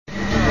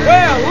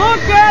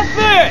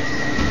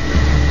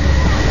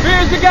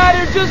you got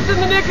here just in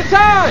the nick of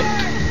time.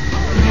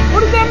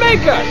 What does that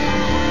make us?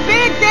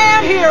 Big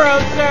damn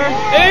heroes, sir.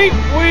 Ain't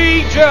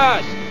we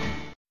just?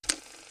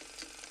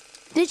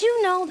 Did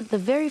you know that the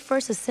very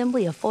first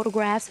assembly of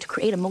photographs to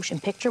create a motion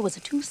picture was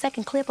a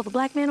 2-second clip of a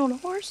black man on a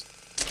horse?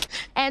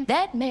 And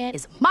that man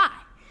is my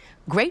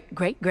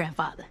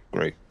great-great-grandfather.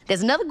 Great.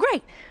 There's another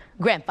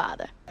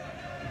great-grandfather.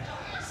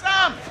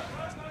 Sam!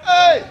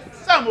 Hey,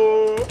 Sam!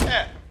 Oh,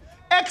 yeah.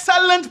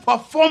 Excellent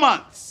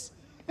performance.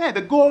 Yeah,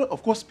 the goal,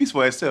 of course, speaks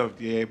for itself,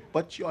 yeah,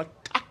 but your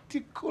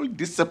tactical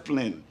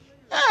discipline,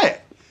 yeah,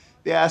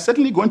 they are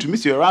certainly going to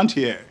miss you around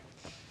here.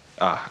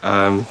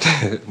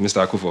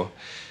 Mr. Akufo,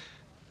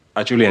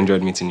 I truly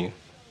enjoyed meeting you.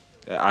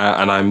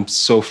 And I'm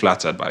so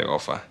flattered by your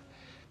offer.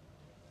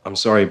 I'm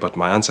sorry, but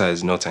my answer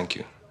is no thank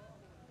you.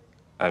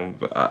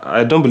 And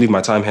I don't believe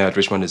my time here at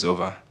Richmond is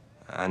over.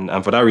 And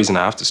for that reason,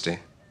 I have to stay.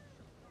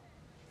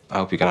 I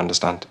hope you can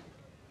understand.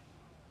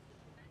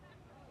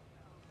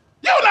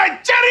 You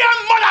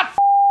Nigerian mother...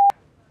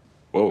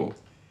 Whoa.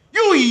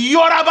 You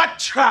Yoruba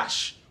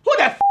trash! Who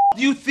the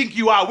do you think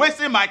you are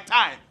wasting my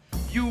time?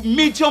 You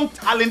medium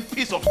talent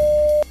piece of...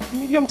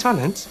 Medium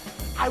talent?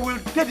 I will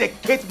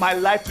dedicate my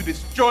life to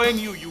destroying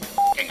you, you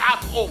fucking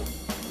asshole.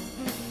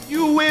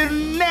 You will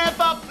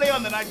never play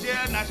on the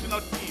Nigerian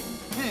national team.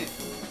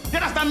 You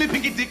understand me,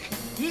 Pinky Dick?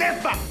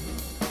 Never.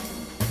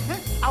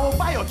 I will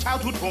buy your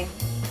childhood home,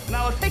 and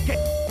I will take it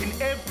in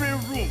every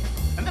room,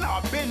 and then I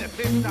will burn the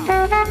place down.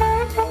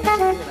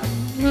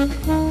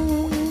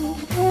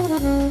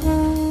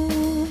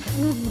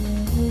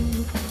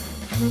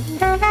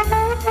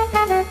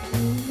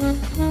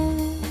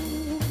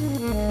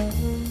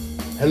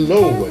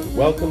 Hello and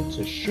welcome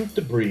to Shoot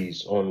the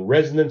Breeze on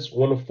Resonance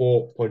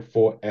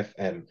 104.4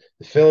 FM,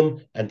 the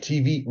film and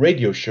TV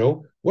radio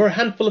show where a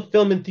handful of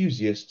film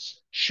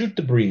enthusiasts shoot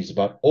the breeze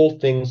about all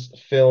things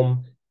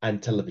film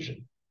and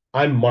television.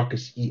 I'm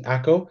Marcus E.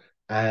 Acko,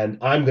 and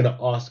I'm going to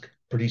ask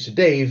producer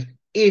Dave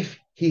if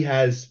he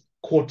has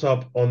caught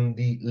up on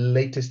the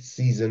latest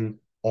season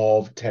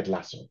of Ted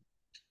Lasso.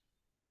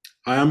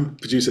 I am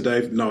producer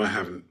Dave. No, I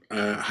haven't.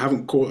 I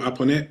haven't caught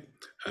up on it.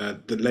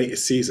 The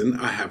latest season,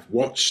 I have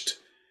watched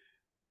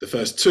the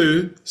first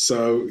two.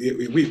 So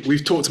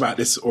we've talked about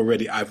this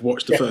already. I've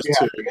watched the first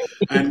two.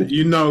 And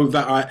you know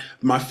that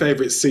my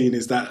favourite scene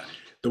is that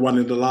the one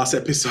in the last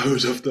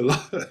episode of the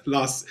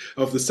last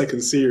of the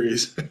second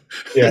series,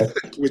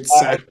 with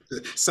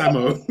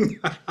Samo.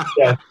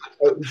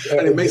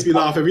 And it makes me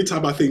laugh every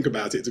time I think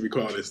about it, to be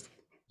quite honest.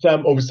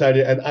 Sam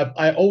Obisanya, and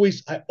I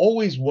always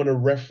want to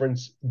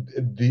reference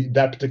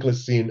that particular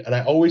scene, and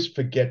I always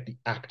forget the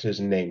actor's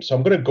name. So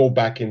I'm going to go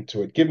back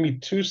into it. Give me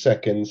 2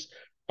 seconds.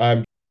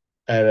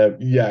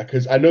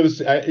 Because I know this.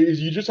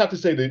 You just have to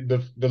say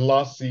the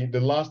last scene,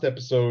 the last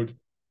episode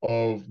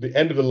of the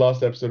end of the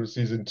last episode of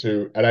season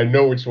 2, and I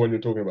know which one you're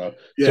talking about.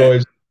 Yeah.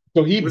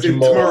 So he was in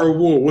Tomorrow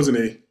War, wasn't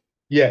he?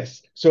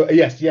 Yes. So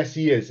yes,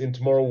 he is in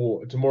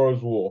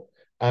Tomorrow's War.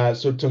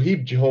 So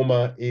Tohib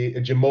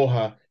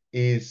Jamoha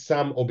is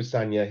Sam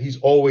Obisanya. He's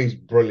always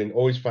brilliant,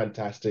 always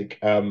fantastic.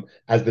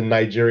 As the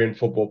Nigerian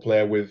football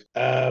player who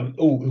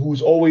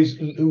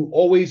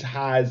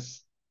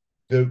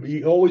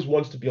always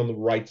wants to be on the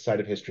right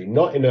side of history,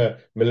 not in a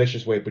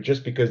malicious way, but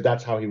just because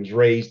that's how he was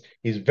raised.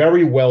 He's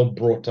very well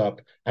brought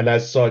up, and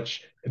as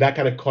such, that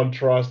kind of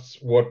contrasts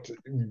what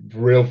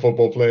real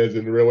football players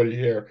in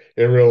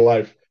real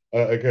life.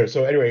 Okay,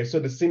 so anyway, so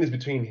the scene is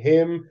between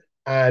him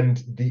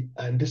and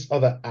this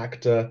other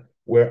actor,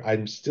 where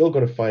I'm still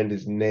going to find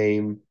his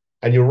name.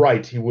 And you're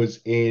right, he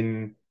was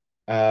in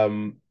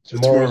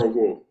Tomorrow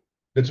War.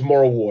 The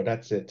Tomorrow War,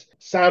 that's it.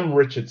 Sam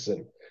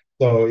Richardson.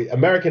 So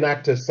American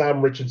actor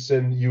Sam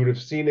Richardson, you would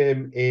have seen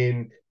him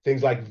in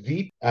things like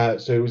Veep.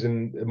 So he was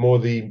in more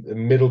the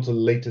middle to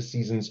later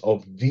seasons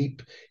of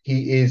Veep.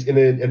 He is in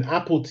an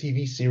Apple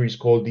TV series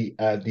called the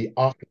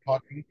After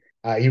Party.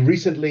 He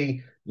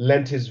recently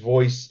lent his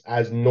voice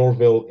as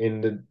Norville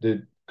in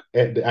the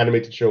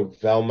animated show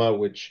Velma,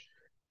 which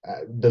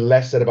the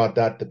less said about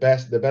that, the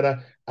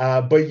better.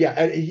 But yeah,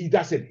 and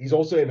that's it. He's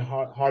also in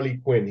Harley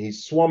Quinn.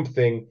 He's Swamp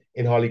Thing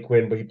in Harley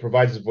Quinn, but he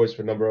provides his voice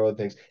for a number of other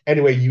things.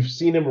 Anyway, you've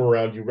seen him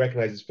around. You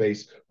recognize his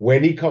face.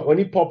 When he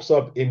pops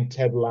up in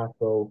Ted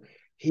Lasso,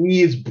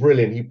 he is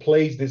brilliant. He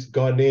plays this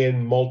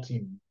Ghanaian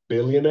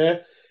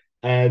multi-billionaire,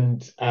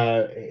 and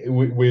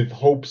with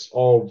hopes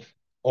of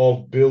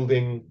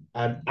building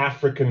an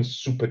African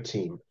super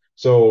team.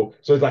 So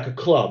it's like a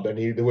club, and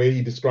the way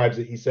he describes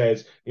it, he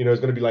says, it's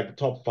going to be like the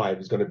top 5.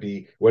 It's going to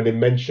be, when they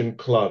mention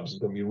clubs, it's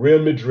going to be Real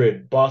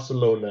Madrid,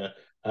 Barcelona,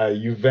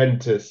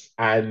 Juventus,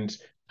 and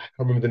I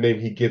can't remember the name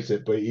he gives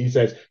it, but he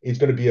says it's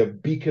going to be a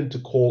beacon to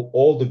call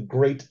all the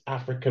great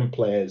African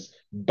players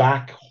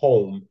back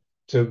home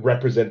to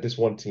represent this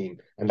one team,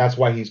 and that's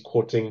why he's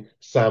courting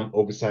Sam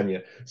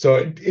Obisanya.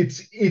 So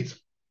it's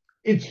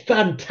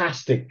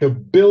fantastic. The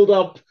build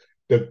up.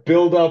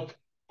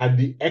 And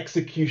the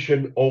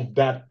execution of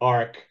that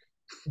arc,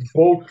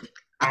 both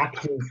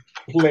actors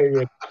play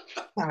it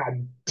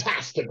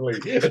fantastically.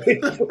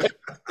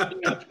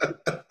 I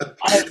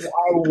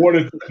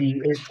wanted to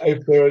see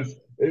if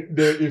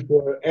if there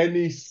are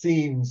any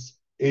scenes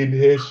in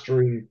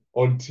history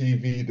on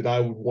TV that I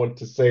would want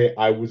to say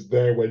I was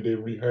there when they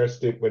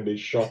rehearsed it, when they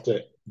shot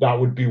it, that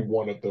would be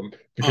one of them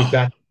because Oh,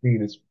 that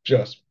scene is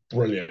just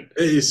brilliant.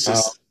 it is Uh,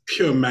 just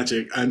pure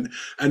magic, and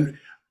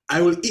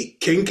I will eat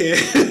kinky.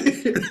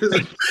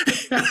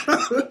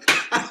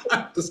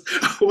 I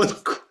was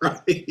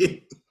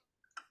crying.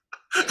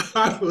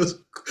 I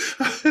was.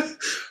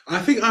 I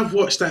think I've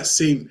watched that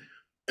scene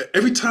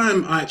every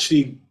time I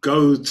actually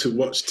go to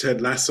watch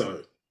Ted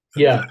Lasso.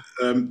 yeah,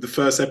 The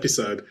first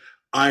episode,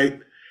 I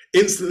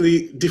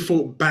instantly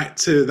default back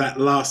to that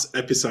last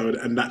episode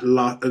and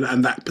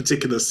and that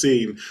particular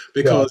scene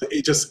yeah, because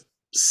it just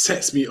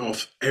sets me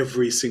off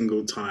every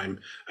single time.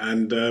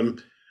 And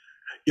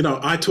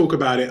I talk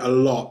about it a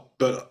lot,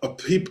 but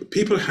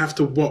people have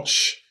to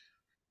watch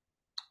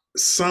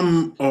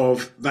some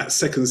of that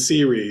second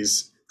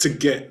series to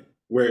get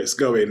where it's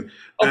going.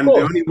 of And course.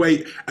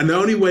 the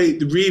only way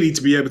really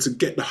to be able to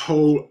get the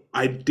whole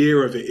idea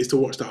of it is to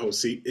watch the whole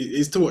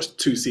is to watch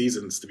 2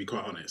 seasons, to be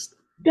quite honest.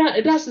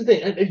 That's the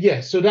thing. Yeah,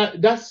 so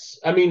that's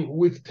I mean,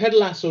 with Ted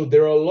Lasso,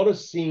 there are a lot of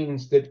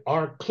scenes that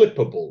are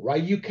clippable,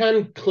 right? You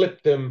can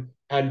clip them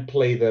and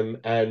play them,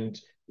 and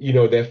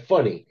they're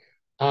funny.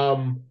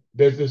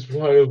 There's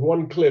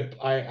one clip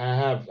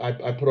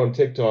I put on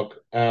TikTok,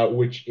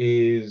 which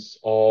is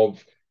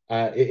of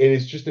it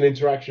is just an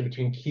interaction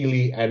between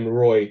Keely and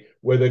Roy,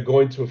 where they're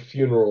going to a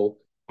funeral,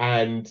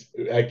 and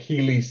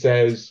Keely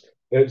says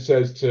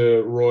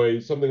to Roy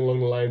something along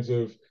the lines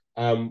of,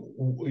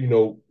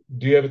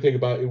 do you ever think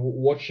about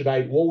what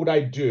would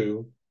I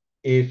do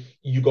if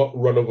you got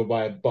run over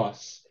by a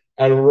bus?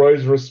 And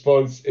Roy's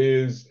response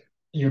is,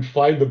 you'd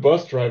find the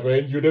bus driver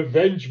and you'd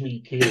avenge me,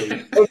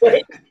 Keely.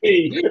 Avenge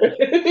me.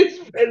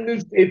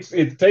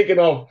 It's taken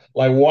off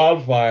like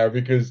wildfire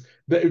because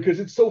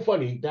it's so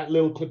funny, that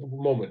little clip of a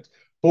moment.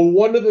 But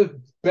one of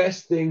the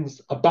best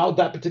things about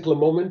that particular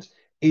moment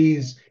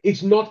is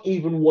it's not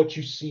even what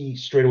you see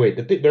straight away.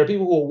 There are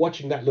people who are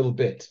watching that little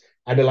bit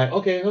and they're like,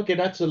 okay,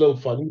 that's a little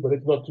funny, but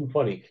it's not too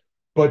funny.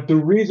 But the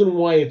reason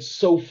why it's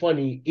so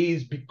funny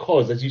is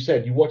because, as you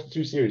said, you watch the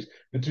 2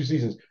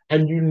 seasons,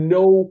 and you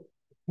know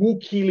who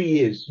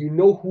Keely is, you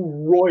know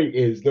who Roy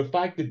is. The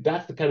fact that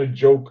that's the kind of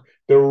joke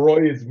that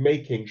Roy is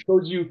making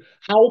shows you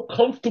how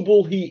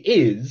comfortable he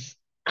is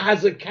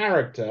as a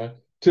character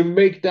to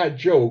make that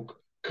joke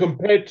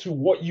compared to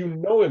what you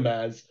know him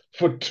as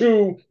for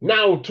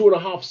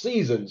 2.5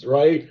 seasons,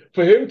 right?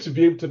 For him to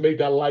be able to make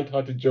that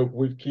lighthearted joke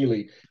with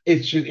Keely,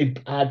 it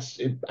adds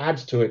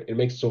to it. It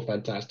makes it so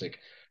fantastic.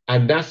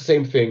 And that's the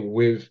same thing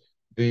with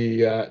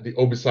the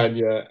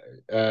Obisanya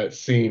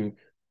scene,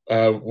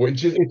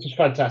 which is it's just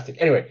fantastic.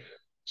 Anyway,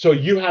 so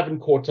you haven't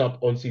caught up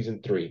on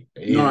season three.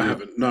 No, I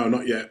haven't. No,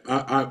 not yet.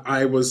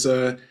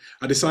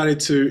 I decided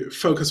to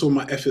focus all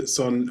my efforts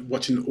on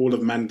watching all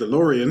of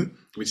Mandalorian,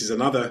 which is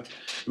another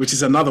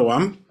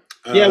one.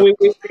 Yeah, Uh, we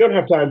don't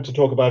have time to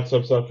talk about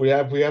some stuff. We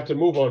have to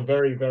move on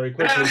very, very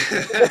quickly.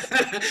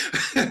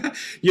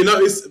 you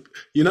notice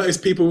you notice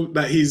people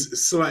that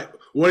he's like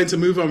wanting to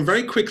move on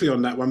very quickly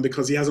on that one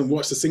because he hasn't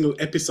watched a single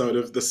episode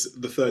of the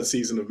third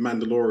season of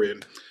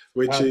Mandalorian,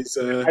 which Um, is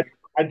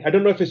I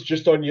don't know if it's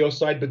just on your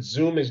side, but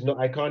Zoom is not.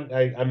 I can't.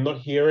 I'm not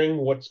hearing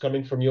what's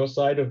coming from your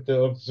side of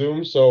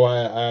Zoom. So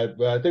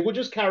I think we'll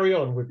just carry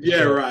on with the yeah,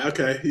 show. right,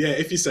 okay, yeah,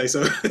 if you say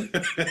so.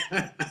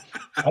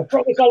 I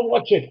promise I'll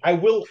watch it. I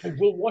will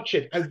watch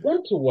it. I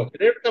want to watch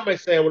it. Every time I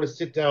say I want to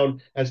sit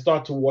down and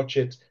start to watch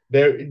it,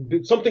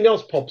 something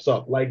else pops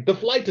up. Like the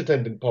flight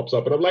attendant pops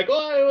up, and I'm like,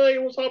 oh, I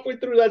was halfway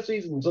through that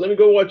season, so let me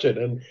go watch it.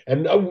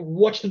 And I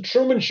watched the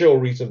Truman Show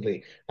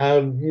recently.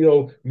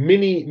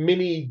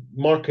 Mini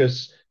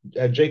Marcus.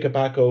 Jacob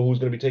Acko, who's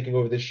going to be taking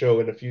over this show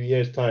in a few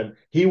years' time,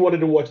 he wanted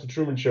to watch the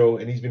Truman Show,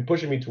 and he's been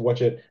pushing me to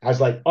watch it. I was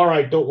like, all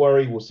right, don't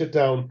worry, we'll sit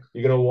down.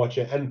 You're going to watch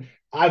it, and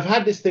I've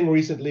had this thing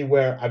recently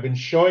where I've been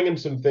showing him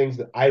some things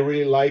that I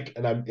really like,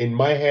 and I'm in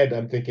my head,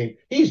 I'm thinking,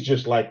 he's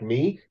just like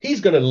me. He's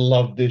gonna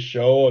love this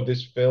show or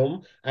this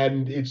film.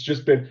 And it's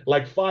just been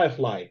like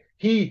Firefly.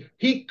 He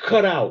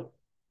cut out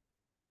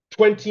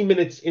 20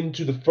 minutes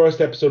into the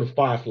first episode of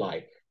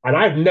Firefly. And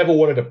I've never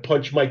wanted to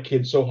punch my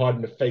kid so hard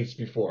in the face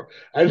before.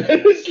 And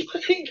it's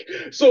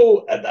like,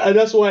 so, and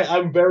that's why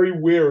I'm very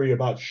weary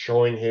about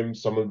showing him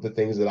some of the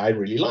things that I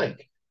really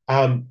like.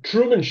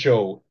 Truman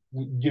Show,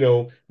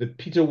 the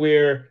Peter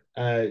Weir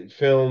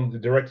film, the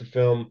directed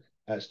film,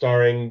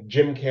 starring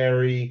Jim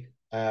Carrey,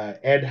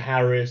 Ed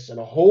Harris, and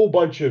a whole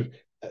bunch of,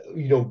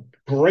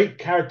 great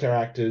character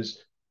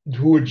actors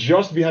who are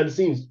just behind the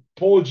scenes.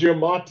 Paul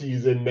Giamatti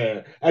is in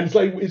there, and it's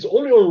like it's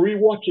only on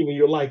rewatching, and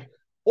you're like,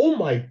 "Oh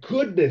my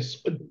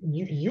goodness,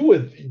 you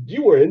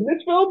were in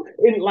this film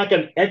in like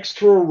an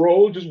extra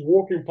role, just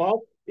walking past."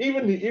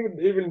 Even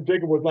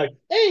Jacob was like,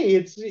 "Hey,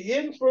 it's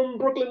him from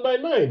Brooklyn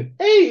Nine-Nine.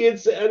 Hey,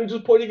 it's," and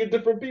just pointing at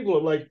different people.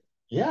 I'm like,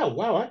 "Yeah,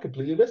 wow, I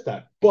completely missed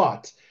that."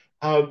 But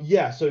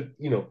yeah, so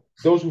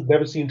those who've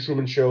never seen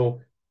Truman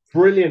Show,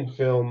 brilliant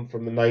film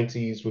from the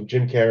 '90s with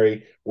Jim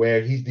Carrey,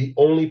 where he's the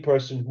only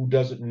person who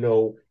doesn't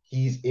know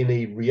he's in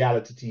a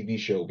reality TV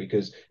show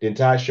because the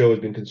entire show has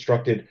been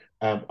constructed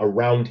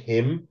around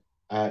him.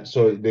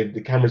 So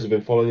the cameras have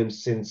been following him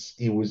since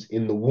he was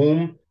in the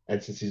womb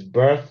and since his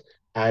birth,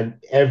 and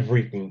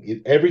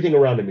everything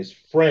around him, his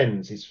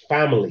friends, his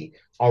family,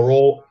 are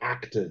all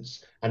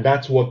actors, and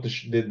that's what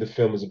the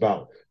film is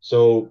about.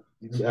 So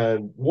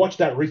watch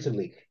that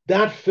recently.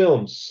 That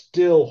film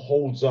still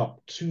holds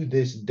up to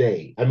this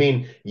day. I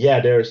mean, yeah,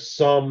 there are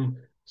some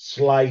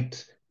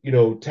slight,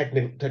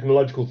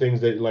 technological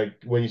things that, like,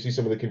 when you see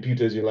some of the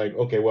computers, you're like,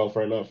 okay, well,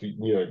 fair enough,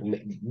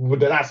 but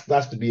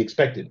that's to be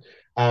expected.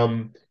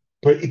 Um,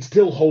 but it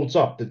still holds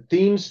up. The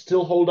themes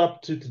still hold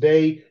up to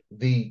today.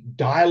 The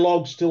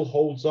dialogue still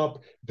holds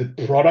up. The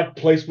product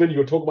placement, you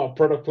were talking about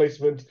product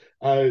placement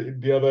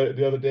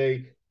the other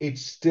day.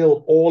 It's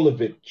still all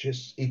of it.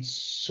 Just it's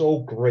so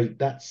great.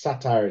 That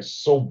satire is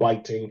so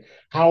biting.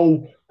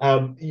 How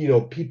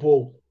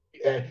people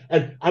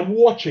and I'm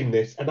watching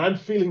this and I'm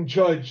feeling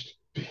judged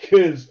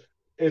because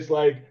it's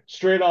like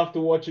straight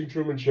after watching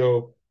Truman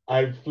Show,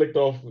 I flicked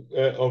off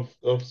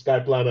of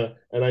Sky Planner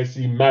and I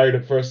see Married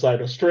at First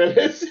Sight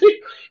Australia sitting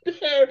right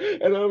there,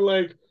 and I'm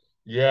like,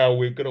 yeah,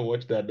 we're gonna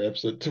watch that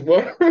episode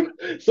tomorrow.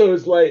 So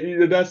it's like,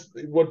 that's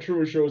what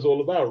Truman Show is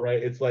all about,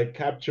 right? It's like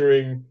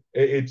capturing,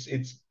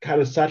 it's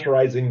kind of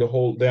satirizing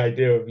the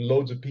idea of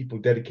loads of people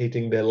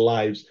dedicating their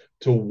lives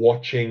to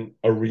watching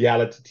a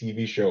reality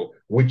TV show,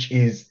 which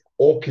is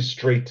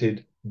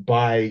orchestrated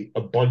by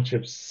a bunch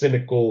of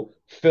cynical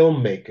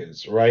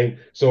filmmakers, right?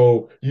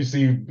 So you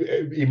see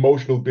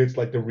emotional bits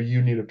like the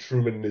reunion of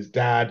Truman and his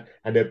dad,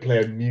 and they're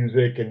playing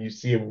music, and you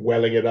see him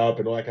welling it up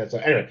and all that kind of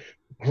stuff. Anyway,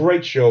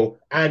 great show,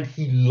 and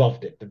he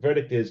loved it. The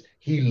verdict is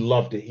he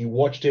loved it. He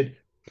watched it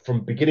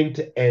from beginning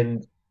to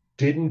end,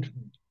 didn't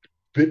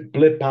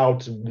blip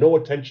out, no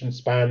attention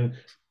span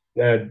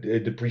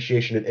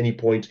depreciation at any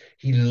point.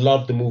 He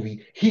loved the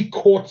movie. He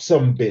caught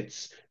some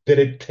bits that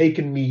had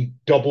taken me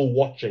double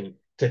watching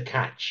to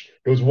catch.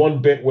 There was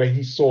one bit where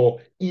he saw,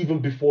 even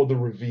before the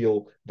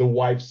reveal, the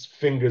wife's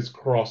fingers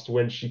crossed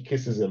when she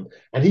kisses him.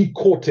 And he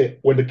caught it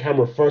when the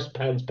camera first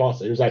pans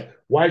past it. He was like,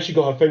 why has she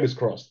got her fingers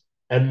crossed?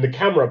 And the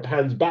camera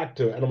pans back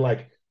to it. And I'm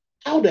like,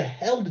 how the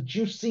hell did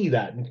you see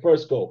that in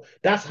first go?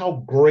 That's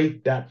how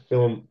great that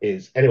film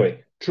is.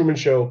 Anyway, Truman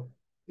Show,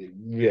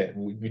 yeah,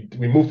 we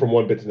move from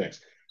one bit to the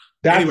next.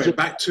 That's Anyway,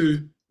 back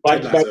to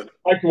back Ted to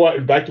back, Lasso.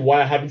 back to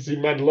why I haven't seen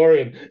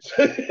Mandalorian. So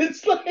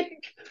it's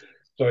like,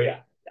 so yeah,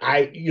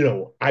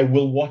 I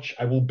will watch.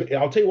 I'll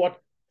tell you what.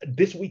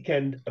 This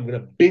weekend, I'm gonna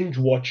binge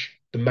watch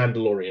The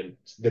Mandalorian,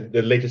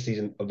 the latest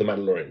season of The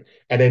Mandalorian,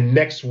 and then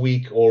next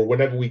week or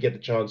whenever we get the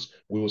chance,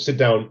 we will sit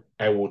down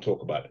and we'll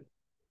talk about it.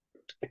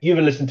 You've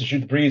been listening to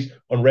Shoot the Breeze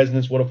on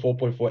Resonance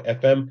 104.4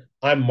 FM.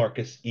 I'm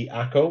Marcus E.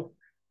 Acko.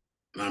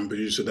 I'm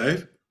producer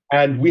Dave.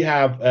 And we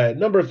have a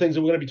number of things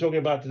that we're going to be talking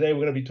about today.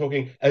 We're going to be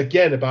talking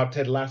again about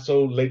Ted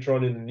Lasso later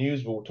on in the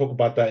news. We'll talk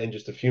about that in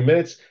just a few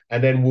minutes.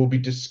 And then we'll be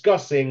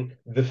discussing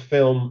the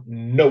film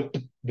Nope,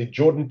 the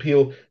Jordan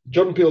Peele's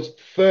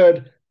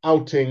third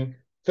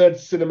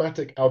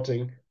cinematic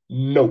outing,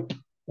 Nope,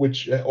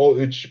 which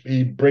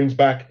he brings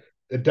back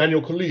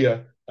Daniel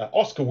Kaluuya,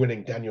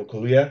 Oscar-winning Daniel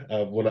Kaluuya.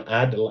 I want to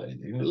add,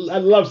 I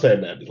love saying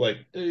that. It's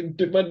like,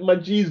 dude, my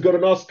G's got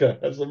an Oscar.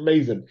 That's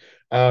amazing.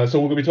 So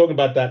we're going to be talking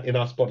about that in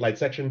our spotlight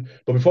section.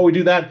 But before we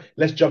do that,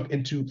 let's jump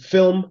into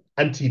film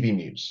and TV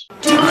news.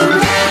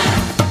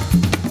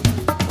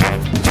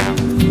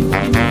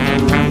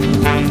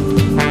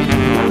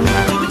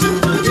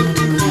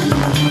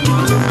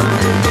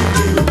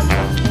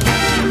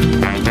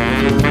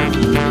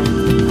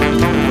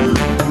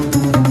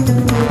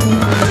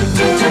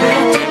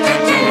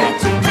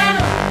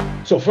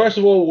 So first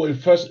of all,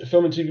 first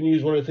film and TV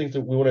news, one of the things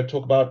that we want to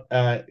talk about,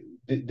 I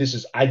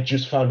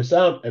just found this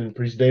out, and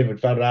producer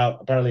David found it out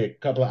apparently a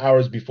couple of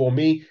hours before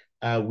me.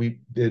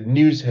 The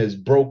news has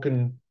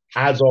broken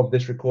as of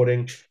this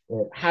recording.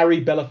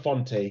 Harry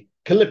Belafonte,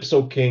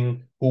 Calypso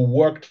King, who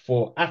worked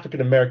for African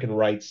American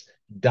rights,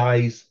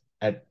 dies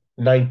at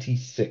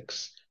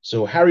 96.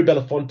 So Harry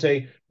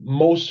Belafonte,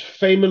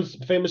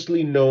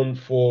 famously known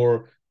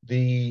for is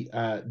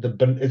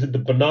it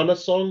the Banana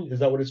Song? Is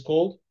that what it's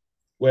called?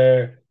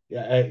 Where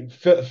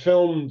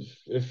film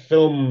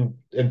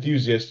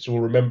enthusiasts will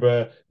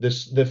remember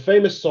the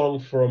famous song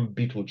from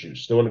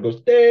Beetlejuice, the one that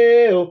goes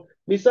Dale,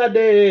 Misa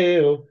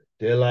Dale,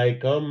 till I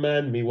come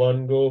and me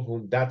one go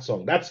home. That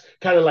song. That's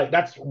kind of like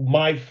that's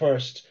my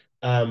first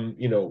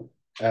knowledge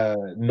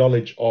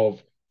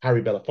of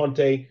Harry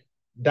Belafonte.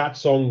 That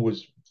song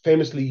was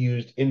famously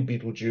used in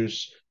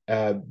Beetlejuice,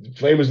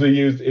 famously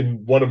used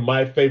in one of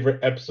my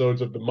favorite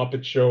episodes of The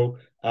Muppet Show.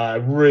 I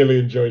really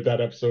enjoyed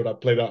that episode. I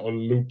played that on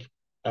loop.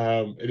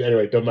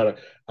 Anyway, don't matter.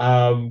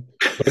 But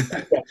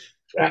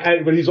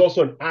he's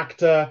also an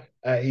actor.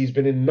 He's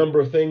been in a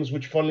number of things,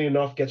 which, funnily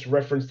enough, gets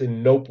referenced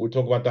in Nope. We'll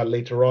talk about that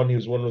later on. He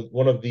was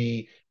one of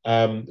the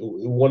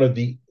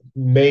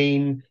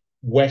main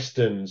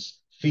westerns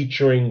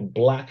featuring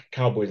black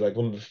cowboys, like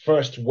one of the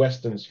first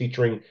westerns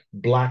featuring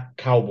black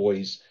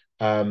cowboys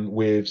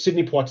with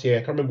Sidney Poitier. I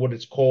can't remember what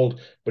it's called,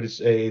 but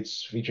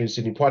it's featuring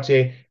Sidney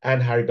Poitier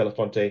and Harry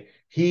Belafonte.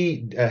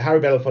 Harry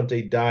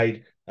Belafonte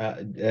died.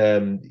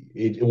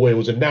 It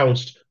was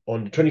announced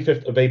on the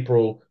 25th of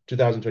April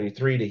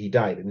 2023 that he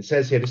died, and it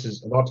says here this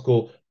is an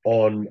article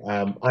on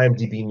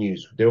IMDb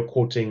News. They were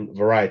quoting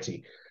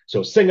Variety.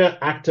 So singer,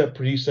 actor,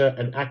 producer,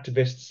 and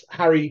activists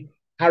Harry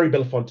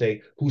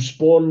Belafonte, who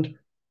spawned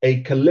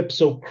a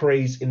calypso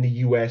craze in the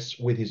US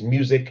with his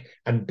music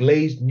and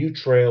blazed new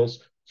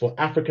trails for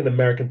African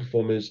American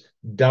performers,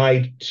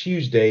 died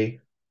Tuesday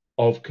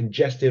of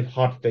congestive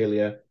heart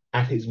failure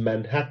at his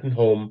Manhattan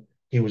home.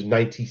 He was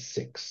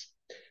 96.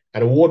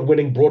 An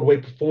award-winning Broadway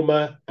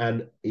performer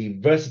and a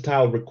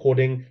versatile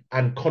recording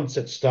and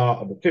concert star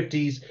of the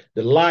 50s,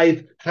 the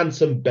lithe,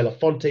 handsome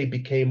Belafonte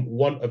became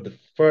one of the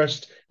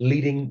first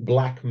leading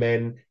Black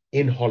men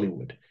in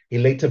Hollywood. He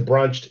later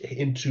branched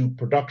into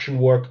production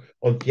work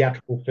on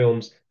theatrical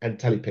films and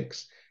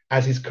telepics.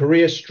 As his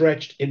career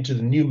stretched into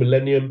the new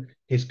millennium,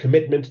 his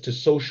commitment to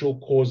social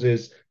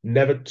causes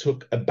never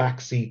took a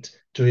backseat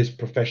to his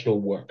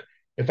professional work.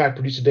 In fact,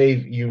 producer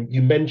Dave,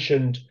 you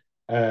mentioned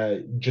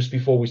just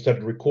before we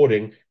started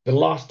recording, the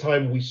last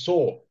time we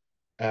saw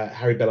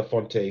Harry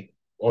Belafonte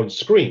on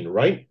screen,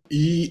 right?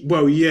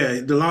 Well,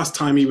 yeah, the last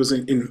time he was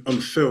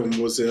on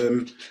film was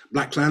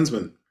Black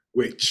Klansman,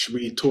 which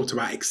we talked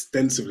about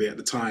extensively at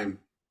the time.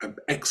 An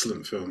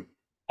excellent film.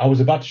 I was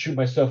about to shoot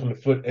myself in the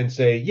foot and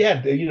say,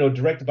 yeah,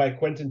 directed by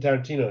Quentin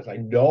Tarantino. It's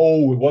like,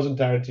 no, it wasn't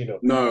Tarantino.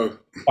 No.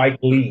 Spike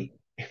Lee.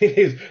 It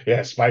is,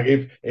 yeah, Spike.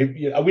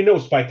 If we know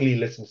Spike Lee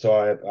listens to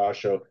our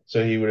show,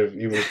 so he would have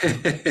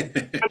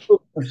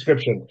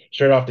subscription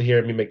straight after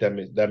hearing me make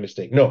that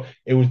mistake. No,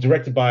 it was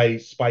directed by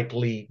Spike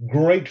Lee.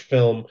 Great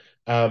film.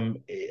 And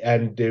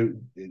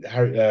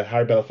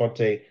Harry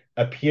Belafonte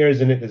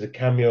appears in it as a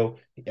cameo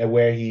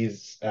where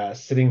he's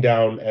sitting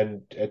down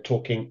and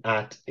talking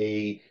at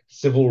a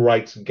civil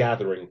rights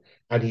gathering,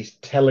 and he's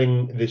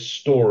telling this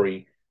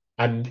story,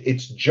 and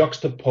it's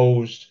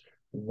juxtaposed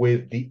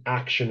with the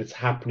action that's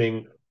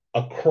happening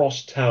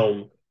across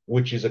town,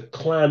 which is a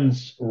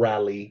Klans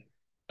rally.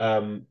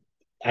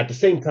 At the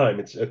same time,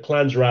 it's a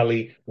Klans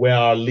rally where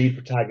our lead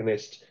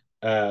protagonist,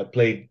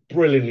 played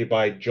brilliantly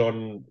by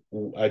John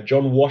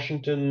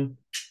Washington,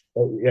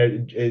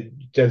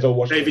 Denzel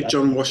Washington. David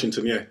John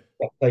Washington, yeah.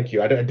 Thank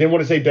you. I didn't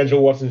want to say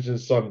Denzel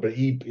Washington's son, but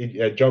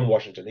John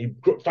Washington.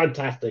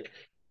 Fantastic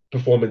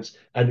performance,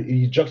 and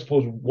he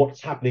juxtaposed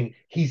what's happening.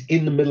 He's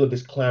in the middle of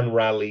this Klan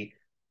rally,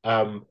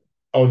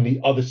 on the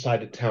other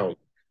side of town,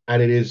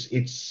 and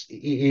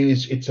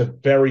it's a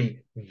very,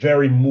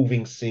 very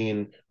moving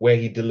scene where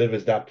he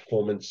delivers that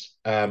performance,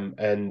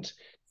 and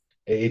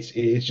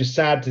it's just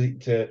sad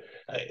to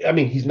I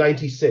mean, he's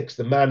 96.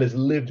 The man has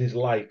lived his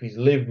life. He's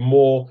lived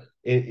more.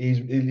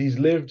 He's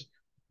lived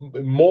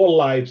more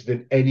lives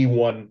than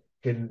anyone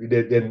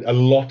than a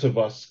lot of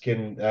us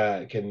can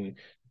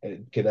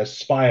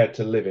aspire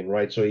to living,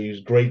 right? So he's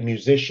a great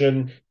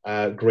musician,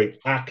 great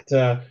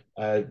actor,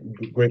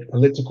 great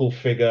political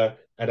figure,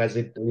 and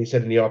he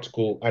said in the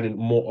article and in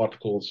more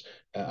articles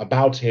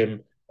about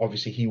him,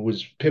 obviously he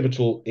was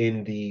pivotal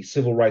in the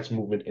civil rights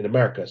movement in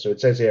America. So it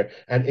says here,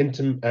 an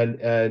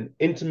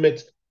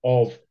intimate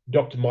of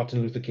Dr.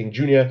 Martin Luther King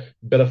Jr.,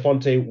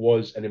 Belafonte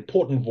was an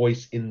important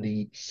voice in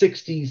the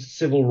 60s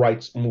civil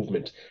rights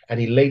movement, and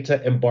he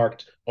later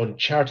embarked on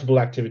charitable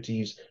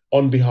activities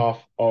on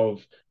behalf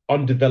of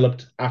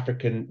undeveloped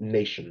African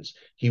nations.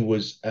 He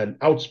was an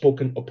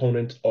outspoken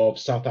opponent of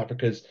South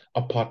Africa's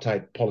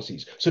apartheid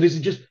policies. So this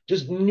is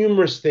just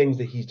numerous things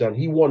that he's done.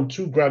 He won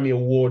 2 Grammy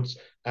Awards,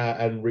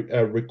 and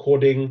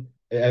recording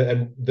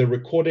and the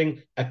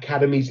Recording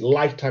Academy's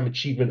Lifetime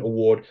Achievement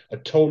Award, a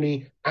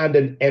Tony, and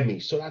an Emmy.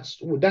 So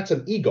that's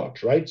an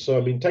EGOT, right? So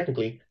I mean,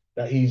 technically,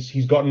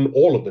 he's gotten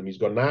all of them. He's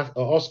got an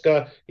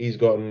Oscar. He's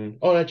gotten.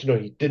 Oh, actually, no,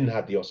 he didn't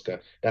have the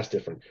Oscar. That's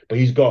different. But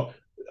he's got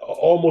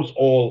almost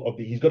all of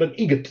the. He's got an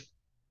EGOT,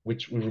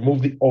 which we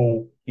remove the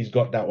O. He's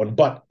got that one,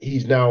 but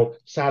he's now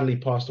sadly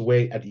passed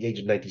away at the age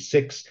of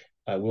 96.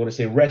 We want to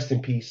say rest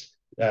in peace,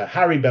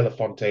 Harry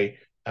Belafonte,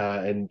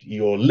 and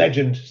your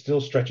legend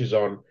still stretches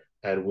on,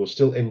 and we'll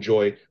still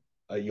enjoy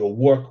your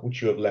work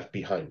which you have left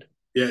behind.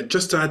 Yeah,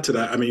 just to add to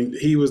that, I mean,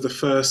 he was the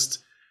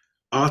first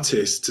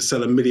artist to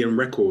sell 1 million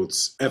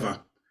records ever.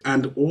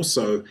 And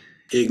also,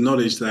 he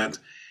acknowledged that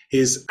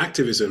his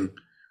activism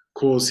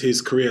caused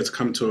his career to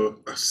come to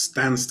a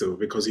standstill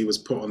because he was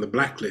put on the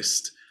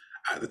blacklist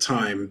at the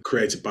time,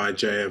 created by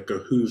J. Edgar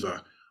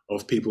Hoover,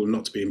 of people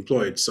not to be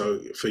employed. So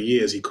for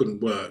years, he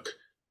couldn't work.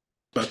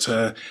 But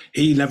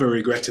he never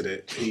regretted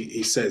it.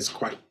 He says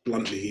quite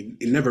bluntly,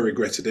 he never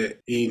regretted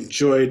it. He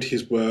enjoyed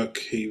his work.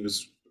 He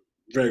was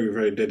very,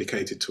 very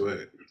dedicated to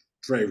it.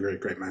 Very, very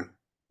great man.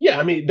 Yeah,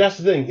 I mean, that's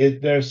the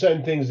thing. There are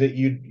certain things that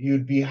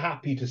you'd be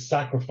happy to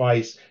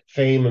sacrifice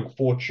fame and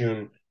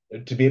fortune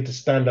to be able to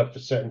stand up for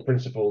certain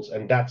principles,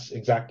 and that's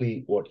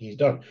exactly what he's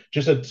done.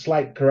 Just a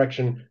slight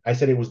correction. I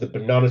said it was the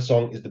Banana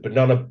Song. Is the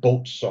Banana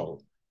Boat Song.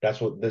 That's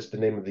the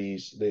name of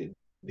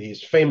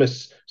these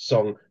famous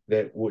song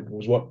that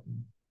was what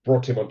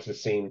brought him onto the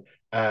scene.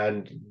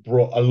 and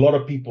brought a lot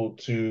of people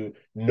to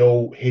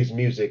know his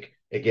music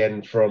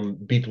again from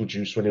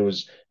Beetlejuice when it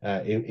was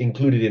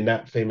included in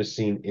that famous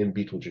scene in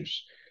Beetlejuice.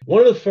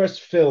 One of the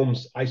first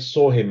films I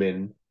saw him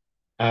in,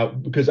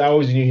 because I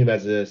always knew him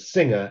as a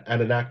singer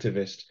and an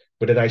activist,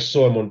 but then I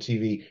saw him on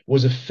TV,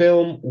 was a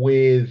film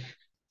with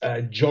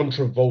John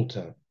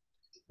Travolta.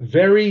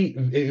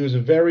 It was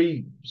a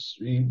very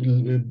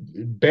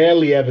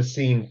barely ever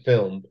seen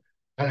film,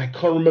 and I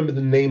can't remember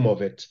the name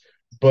of it,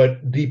 but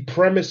the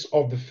premise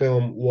of the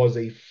film was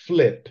a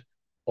flip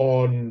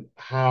on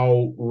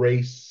how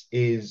race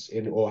is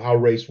in, or how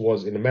race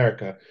was in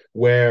America,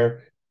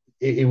 where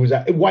it was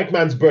a white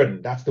man's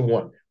burden. That's the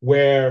one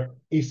where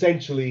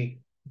essentially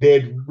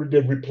they'd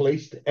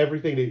replaced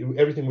everything.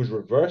 Everything was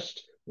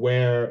reversed,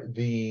 where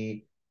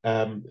the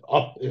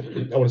up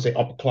I want to say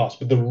upper class,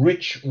 but the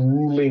rich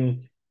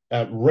ruling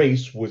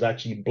race was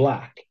actually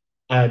black,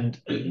 and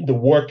the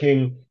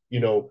working,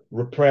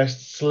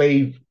 repressed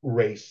slave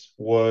race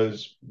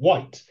was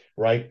white,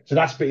 right? So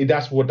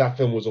that's what that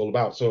film was all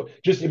about. So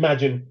just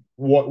imagine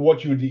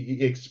what you would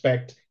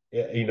expect,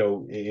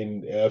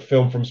 in a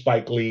film from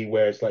Spike Lee,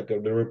 where it's like the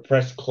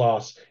repressed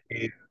class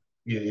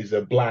is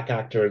a black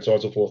actor and so on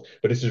and so forth.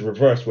 But this is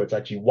reversed, where it's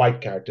actually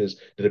white characters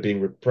that are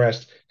being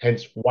repressed,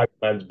 hence white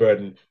man's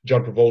burden.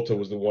 John Travolta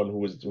was the one who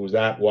was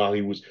that, while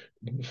he was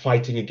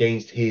fighting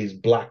against his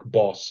black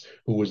boss,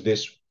 who was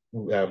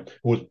who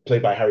was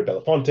played by Harry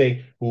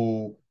Belafonte,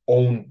 who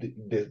owned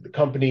the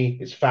company.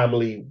 His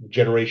family,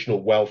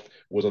 generational wealth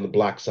was on the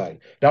black side.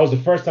 That was the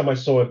first time I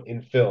saw him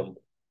in film,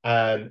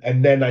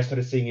 and then I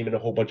started seeing him in a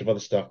whole bunch of other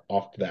stuff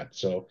after that.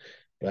 So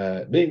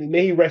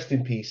may he rest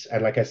in peace.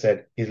 And like I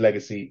said, his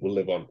legacy will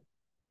live on.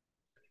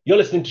 You're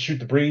listening to Shoot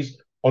the Breeze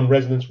on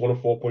Resonance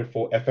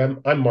 104.4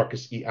 FM. I'm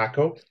Marcus E.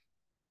 Acko.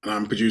 And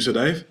I'm producer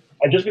Dave.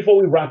 And just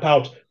before we wrap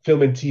out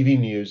film and TV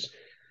news,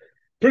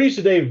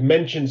 Producer Dave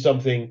mentioned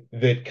something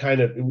that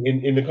kind of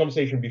in the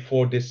conversation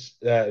before this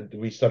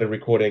we started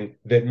recording,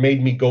 that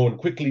made me go and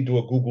quickly do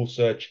a Google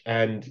search,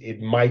 and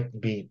it might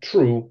be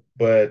true,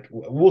 but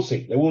we'll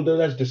see.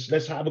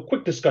 Let's have a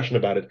quick discussion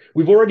about it.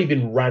 We've already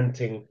been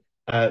ranting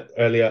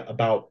earlier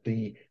about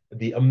the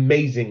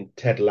amazing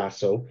Ted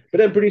Lasso, but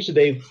then Producer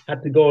Dave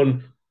had to go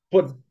and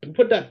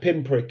put that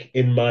pinprick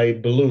in my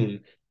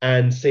balloon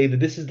and say that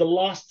this is the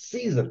last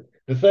season.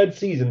 The third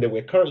season that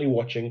we're currently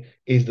watching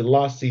is the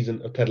last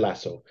season of Ted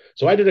Lasso.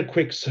 So I did a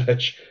quick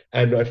search,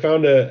 and I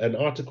found an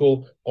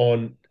article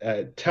on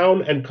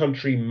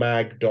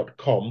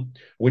townandcountrymag.com,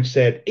 which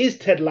said, "Is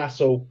Ted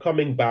Lasso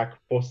coming back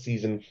for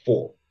season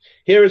 4?"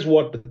 Here is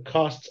what the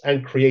casts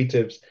and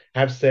creatives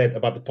have said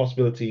about the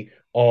possibility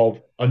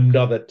of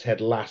another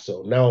Ted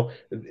Lasso. Now,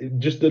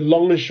 just the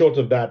long and short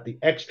of that, the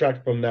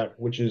extract from that,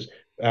 which is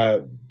uh,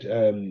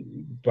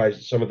 by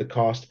some of the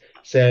cast,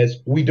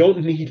 says, "We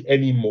don't need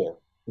any more.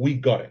 We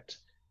got it.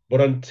 But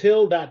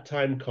until that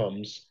time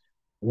comes,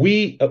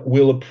 we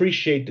will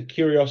appreciate the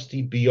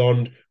curiosity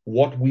beyond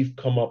what we've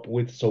come up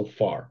with so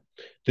far.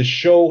 The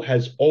show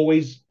was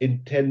always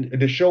intended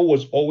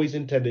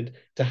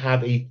to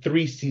have a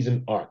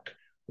 3-season arc.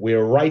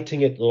 We're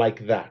writing it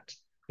like that."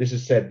 This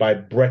is said by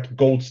Brett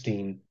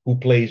Goldstein, who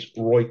plays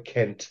Roy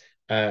Kent.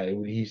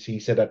 He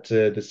said that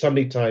to the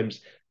Sunday Times,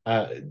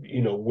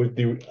 with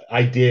the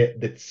idea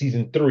that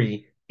season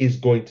 3 is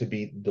going to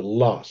be the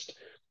last.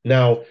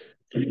 Now,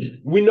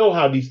 we know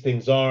how these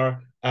things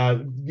are.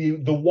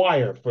 The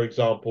Wire, for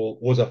example,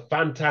 was a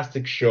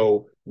fantastic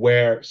show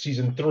where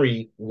season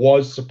 3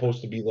 was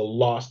supposed to be the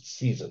last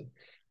season,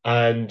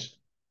 and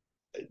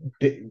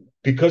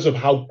because of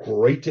how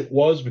great it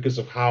was, because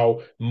of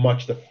how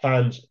much the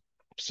fans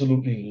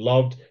absolutely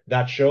loved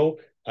that show,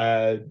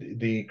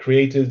 the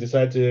creators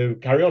decided to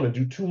carry on and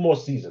do 2 more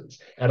seasons.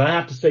 And I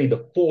have to say,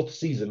 the 4th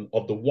season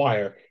of The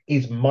Wire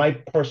is my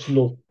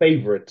personal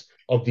favorite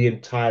of the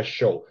entire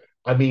show.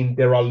 I mean,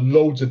 there are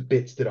loads of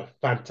bits that are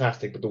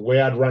fantastic, but the way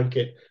I'd rank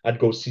it, I'd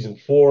go season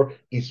 4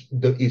 is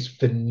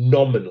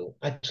phenomenal.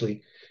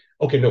 Actually,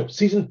 okay, no,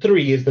 season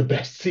 3 is the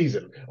best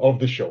season of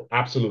the show.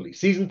 Absolutely.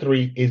 Season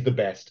 3 is the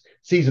best.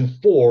 Season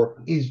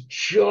 4 is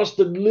just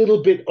a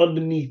little bit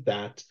underneath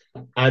that.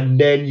 And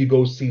then you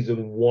go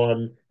season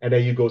 1, and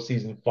then you go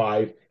season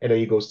 5, and then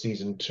you go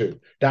season 2.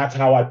 That's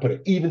how I put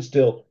it. Even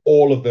still,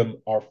 all of them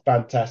are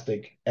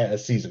fantastic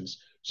seasons.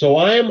 So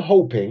I'm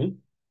hoping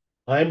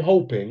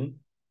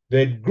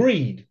that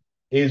greed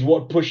is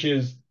what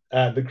pushes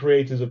the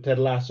creators of Ted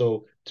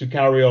Lasso to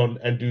carry on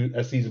and do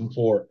a season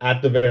 4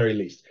 at the very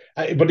least.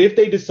 But if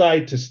they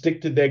decide to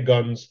stick to their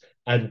guns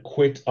and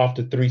quit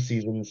after 3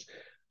 seasons,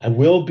 I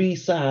will be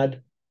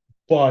sad,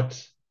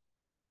 but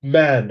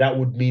man, that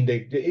would mean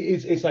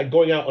it's like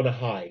going out on a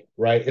high,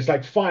 right? It's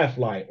like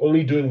Firefly,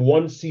 only doing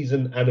 1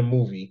 season and a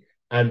movie,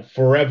 and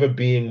forever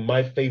being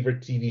my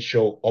favorite TV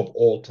show of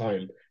all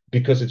time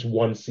because it's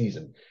 1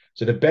 season.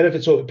 So the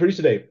benefits. So,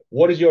 Producer Dave,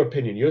 what is your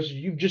opinion?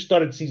 You've just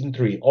started season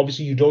 3.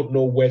 Obviously, you don't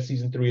know where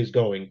season 3 is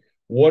going.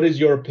 What is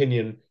your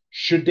opinion?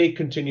 Should they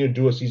continue and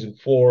do a season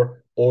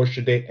 4, or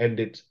should they end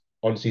it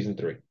on season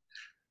 3?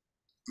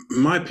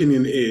 My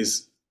opinion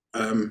is,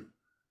 um,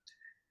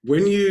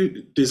 when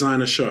you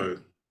design a show,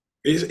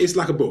 it's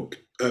like a book.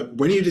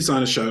 When you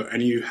design a show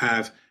and you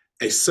have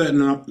a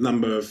certain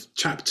number of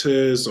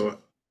chapters or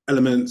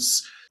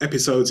elements,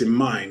 episodes in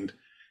mind,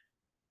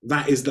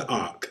 that is the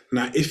arc.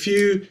 Now, if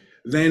you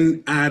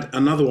then add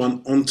another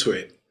one onto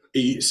it,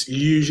 it's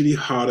usually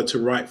harder to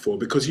write for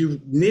because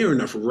you've near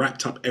enough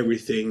wrapped up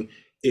everything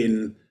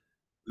in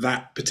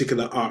that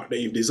particular arc that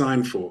you've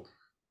designed for.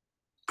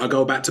 I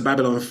go back to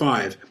Babylon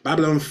 5.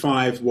 Babylon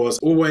 5 was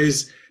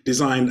always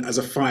designed as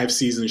a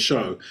 5-season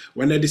show.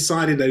 When they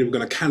decided they were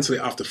going to cancel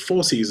it after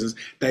 4 seasons,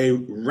 they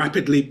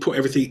rapidly put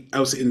everything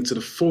else into the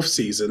 4th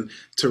season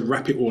to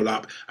wrap it all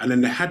up. And then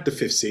they had the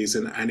 5th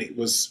season and it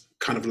was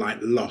kind of like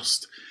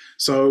lost.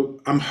 So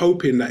I'm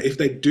hoping that if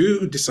they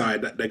do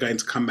decide that they're going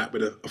to come back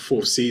with a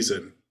 4th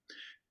season,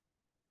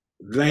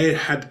 they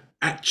had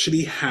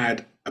actually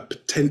had a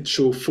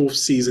potential 4th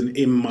season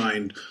in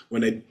mind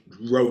when they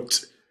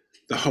wrote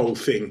the whole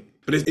thing.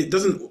 But it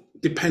doesn't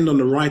depend on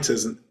the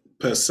writers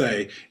per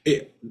se.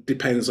 It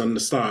depends on the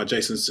star,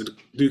 Jason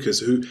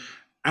Sudeikis, who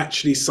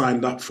actually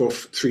signed up for a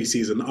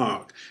 3-season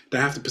arc. They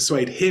have to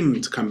persuade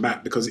him to come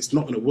back because it's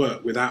not going to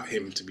work without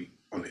him, to be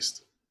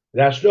honest.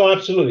 That's no,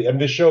 absolutely.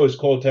 And this show is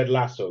called Ted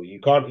Lasso. You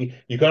can't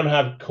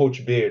have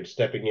Coach Beard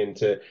stepping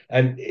into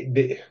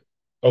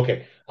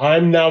okay.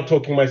 I'm now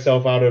talking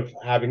myself out of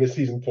having a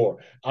season 4.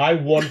 I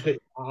want the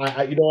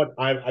you know what?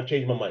 I've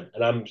changed my mind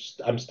and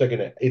I'm stuck in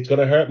it. It's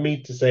gonna hurt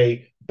me to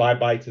say bye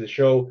bye to the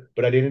show,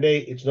 but at the end of the day,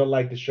 it's not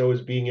like the show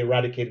is being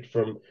eradicated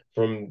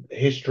from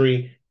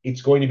history.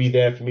 It's going to be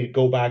there for me to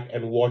go back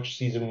and watch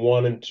season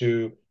 1 and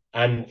 2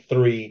 and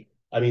 3.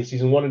 I mean,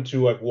 season 1 and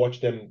 2, I've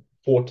watched them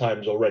 4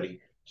 times already.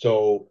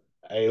 So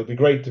it'll be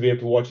great to be able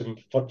to watch them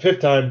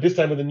 5th time, this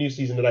time with a new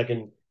season that I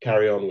can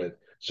carry on with.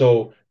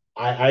 So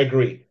I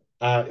agree.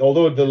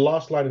 Although the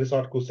last line of this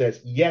article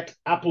says, yet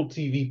Apple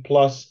TV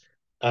Plus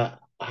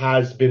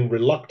has been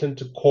reluctant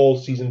to call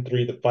season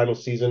 3 the final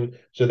season,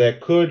 so there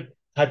could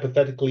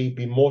hypothetically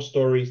be more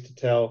stories to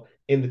tell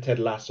in the Ted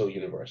Lasso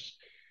universe.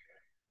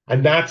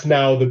 And that's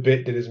now the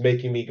bit that is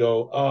making me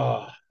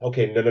go,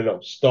 okay, no,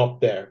 stop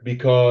there.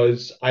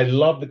 Because I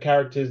love the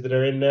characters that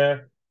are in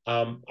there.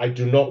 I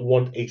do not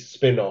want a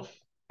spin-off.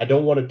 I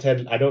don't want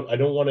I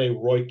don't want a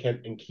Roy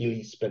Kent and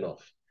Keeley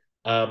spin-off.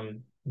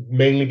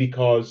 Mainly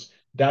because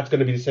that's going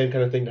to be the same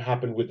kind of thing that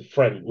happened with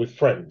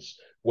Friends,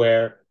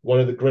 where one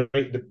of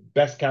the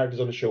best characters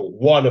on the show,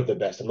 one of the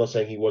best, I'm not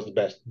saying he was the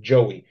best,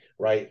 Joey,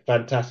 right?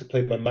 Fantastic,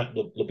 played by Matt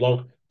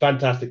LeBlanc,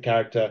 fantastic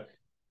character.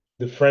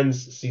 The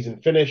Friends season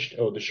finished,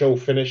 or the show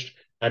finished,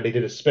 and they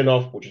did a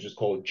spin-off, which is just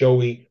called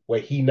Joey, where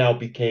he now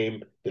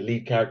became the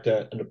lead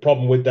character. And the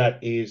problem with that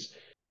is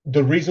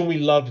the reason we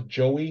loved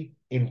Joey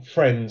in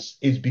Friends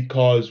is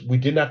because we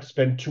didn't have to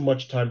spend too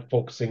much time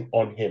focusing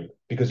on him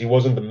because he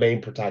wasn't the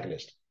main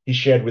protagonist. He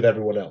shared with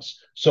everyone else.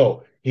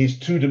 So his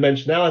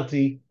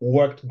two-dimensionality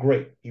worked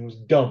great. He was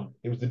dumb.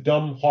 He was the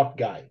dumb, hot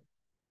guy.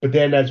 But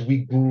then as we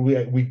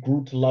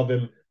grew to love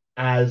him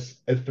as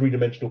a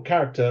three-dimensional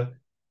character,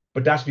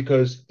 but that's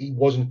because he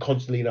wasn't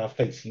constantly in our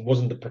face. He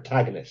wasn't the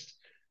protagonist.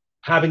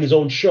 Having his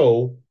own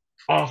show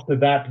after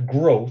that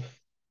growth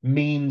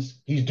means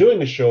he's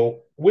doing a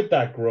show with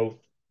that growth,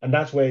 and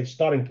that's where his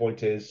starting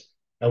point is.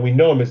 And we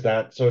know him as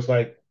that. So it's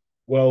like,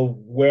 well,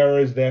 where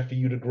is there for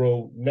you to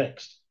grow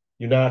next?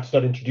 You now have to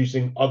start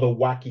introducing other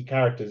wacky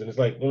characters. And it's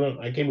like, well,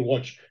 I came to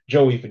watch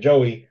Joey for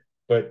Joey,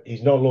 but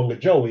he's no longer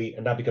Joey,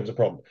 and that becomes a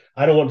problem.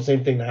 I don't want the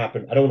same thing to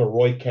happen. I don't want a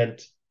Roy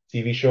Kent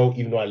TV show,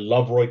 even though I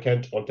love Roy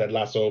Kent on Ted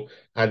Lasso,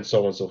 and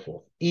so on and so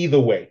forth. Either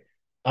way,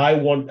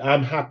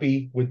 I'm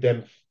happy with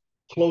them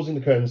closing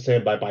the curtain,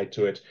 saying bye-bye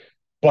to it,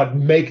 but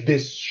make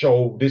this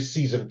show, this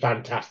season,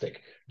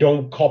 fantastic.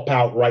 Don't cop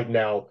out right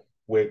now.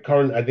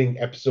 I think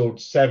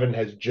episode 7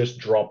 has just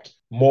dropped.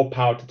 More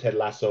power to Ted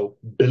Lasso.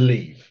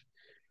 Believe.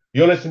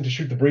 You're listening to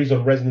Shoot the Breeze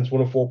on Resonance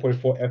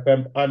 104.4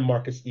 FM. I'm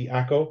Marcus E.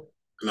 Acko.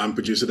 And I'm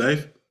producer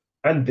Dave.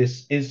 And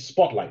this is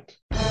Spotlight.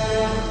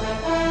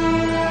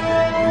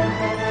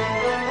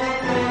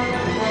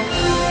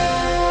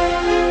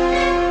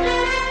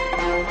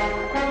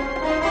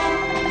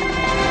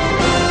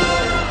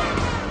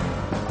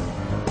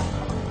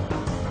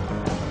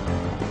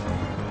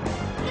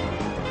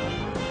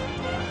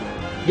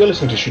 You're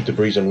listening to Shoot the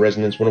Breeze on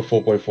Resonance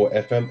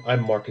 104.4 FM.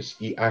 I'm Marcus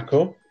E.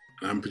 Acko.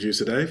 And I'm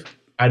producer Dave.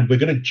 And we're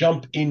going to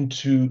jump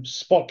into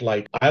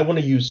Spotlight. I want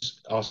to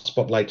use our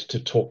Spotlight to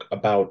talk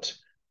about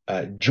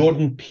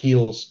Jordan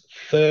Peele's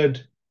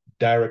third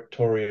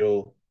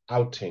directorial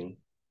outing,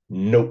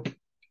 Nope,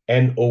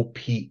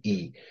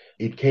 N-O-P-E.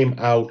 It came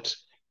out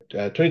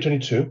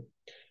 2022.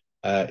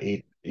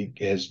 It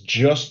has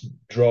just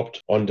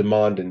dropped on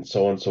demand and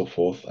so on and so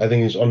forth. I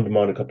think it was on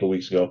demand a couple of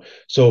weeks ago.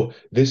 So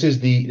this is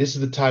the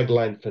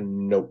tagline for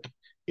Nope.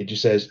 It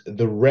just says,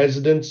 the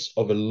residents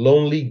of a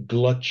lonely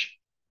glutch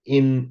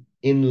in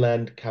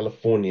inland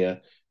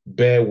California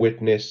bear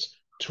witness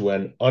to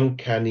an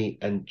uncanny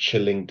and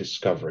chilling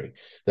discovery.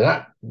 Now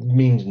that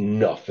means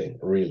nothing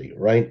really,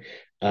 right?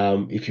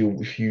 If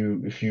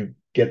you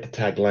get the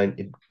tagline,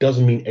 it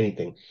doesn't mean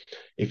anything.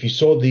 If you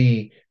saw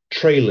the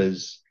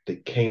trailers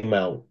that came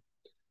out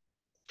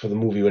for the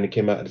movie when it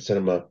came out at the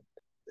cinema.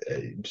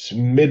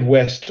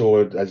 Midwest,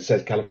 or as I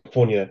said,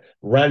 California,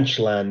 ranch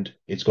land.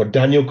 It's got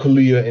Daniel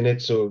Kaluuya in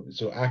it. So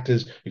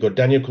actors, you got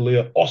Daniel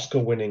Kaluuya,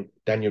 Oscar-winning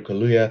Daniel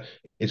Kaluuya.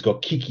 It's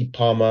got Kiki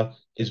Palmer.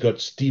 It's got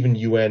Stephen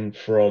Yuen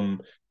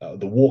from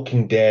The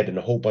Walking Dead and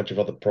a whole bunch of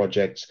other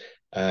projects.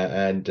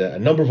 And a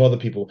number of other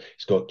people.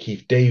 It's got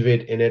Keith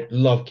David in it.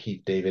 Love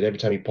Keith David. Every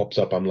time he pops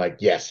up, I'm like,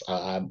 yes,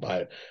 I'm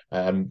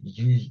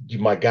you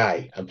my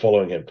guy. I'm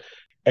following him.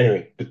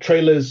 Anyway, the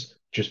trailers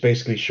just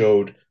basically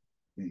showed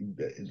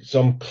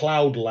some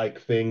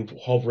cloud-like thing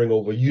hovering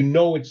over. You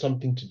know it's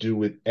something to do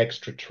with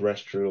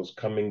extraterrestrials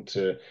coming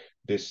to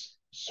this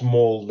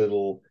small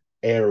little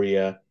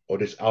area or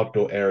this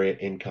outdoor area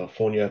in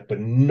California, but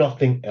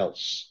nothing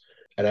else.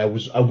 And I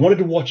wanted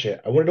to watch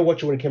it. I wanted to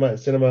watch it when it came out in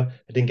cinema.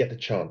 I didn't get the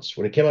chance.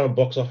 When it came out on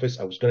box office,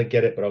 I was going to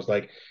get it, but I was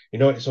like, you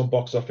know, it's on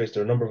box office.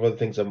 There are a number of other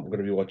things I'm going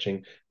to be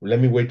watching. Let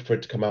me wait for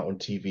it to come out on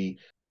TV.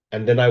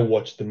 And then I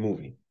watched the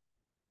movie.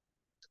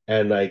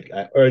 And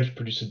I urged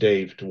producer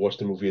Dave to watch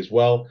the movie as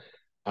well.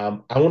 I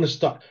want to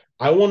start.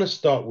 I want to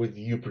start with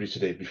you, producer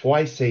Dave. Before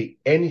I say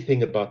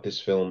anything about this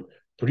film,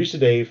 producer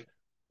Dave,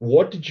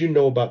 what did you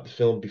know about the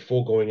film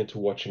before going into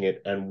watching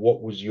it, and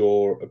what was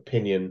your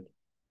opinion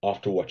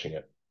after watching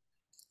it?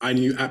 I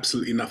knew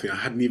absolutely nothing. I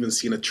hadn't even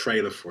seen a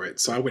trailer for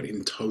it, so I went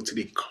in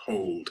totally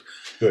cold.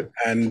 Good.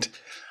 And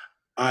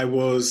I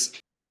was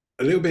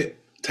a little bit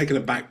taken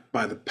aback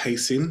by the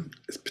pacing,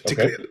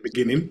 particularly Okay. at the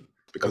beginning,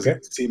 because Okay.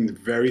 it seemed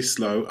very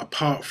slow.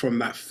 Apart from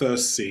that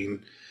first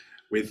scene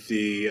with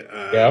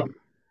Yeah.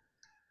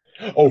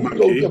 the Oh,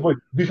 monkey, wait.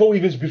 Before we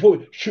even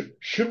before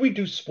should we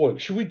do spoil?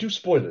 Should we do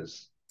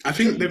spoilers? I Should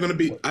think we they're do going to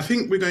be. spoilers? I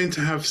think we're going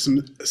to have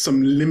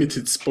some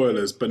limited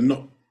spoilers, but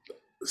not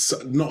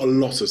a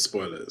lot of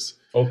spoilers.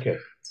 Okay.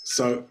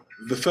 So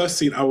the first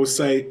scene, I will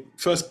say,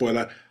 first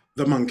spoiler,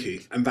 the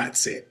monkey, and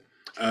that's it.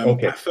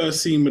 Okay. That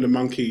first scene with the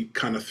monkey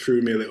kind of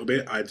threw me a little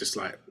bit. I just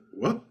like,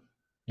 what?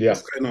 Yeah.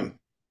 What's going on?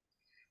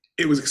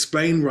 It was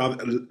explained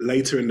rather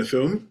later in the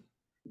film,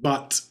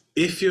 but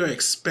if you're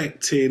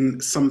expecting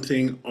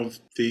something of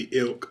the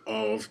ilk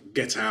of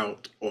Get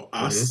Out or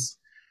Hmm. Us,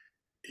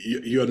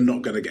 you're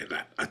not going to get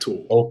that at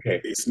all.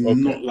 Okay. It's Okay.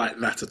 not like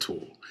that at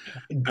all.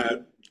 Uh,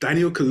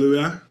 Daniel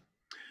Kaluuya,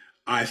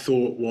 I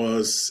thought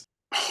was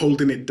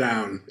holding it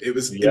down. It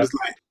was Yep.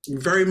 like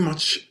very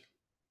much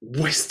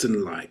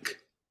Western like,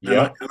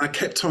 Yep. and I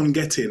kept on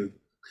getting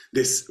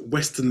this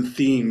Western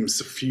theme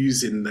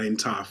suffusing the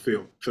entire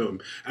film,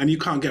 and you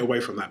can't get away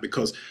from that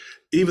because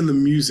even the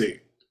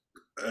music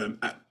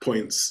at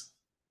points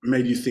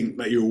made you think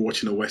that you were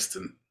watching a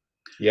Western.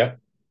 Yep.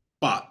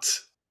 But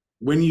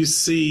when you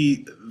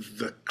see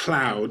the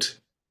cloud,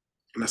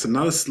 and that's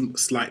another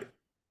slight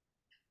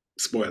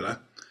spoiler,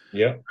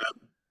 Yep.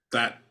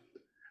 that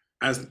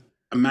as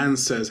a man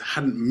says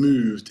hadn't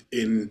moved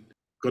in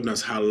God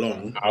knows how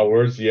long,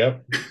 Hours.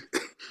 Yep.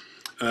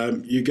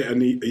 you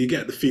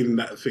get the feeling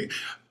that thing.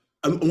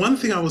 One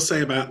thing I will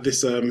say about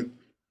this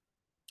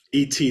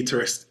ET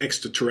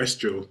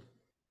extraterrestrial,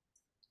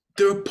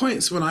 there are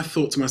points when I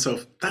thought to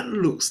myself, that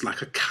looks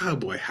like a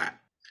cowboy hat.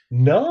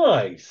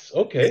 Nice. It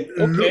Okay.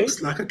 Okay.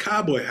 looks like a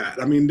cowboy hat.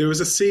 I mean, there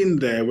was a scene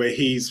there where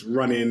he's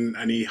running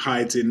and he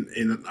hides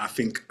in I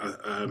think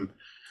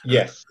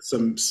Yes.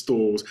 some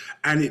stalls,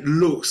 and it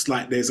looks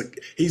like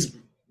he's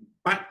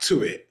back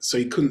to it, so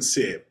you couldn't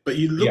see it, but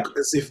you Yeah. look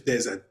as if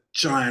there's a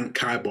giant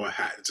cowboy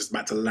hat just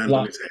about to land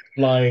on Fly, his head.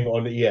 flying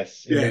on the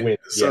yes in the Yeah. wind.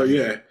 So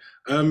Yes.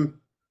 yeah,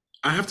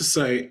 I have to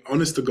say,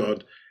 honest to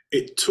God,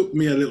 it took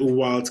me a little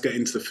while to get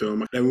into the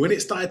film. And when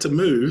it started to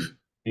move,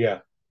 Yeah.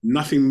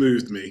 nothing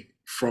moved me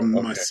from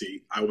my Okay.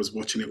 seat. I was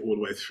watching it all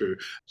the way through.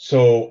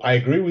 So I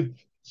agree with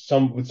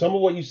some of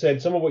what you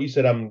said. Some of what you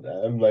said, I'm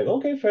like,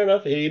 okay, fair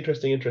enough.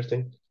 Interesting.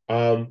 Interesting.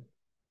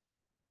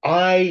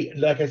 I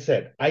like I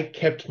said, I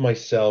kept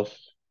myself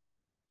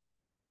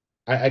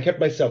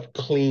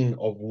clean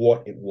of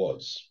what it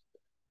was.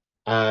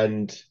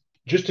 And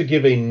just to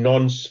give a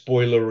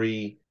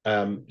non-spoilery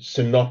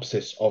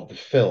synopsis of the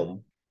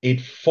film,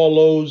 it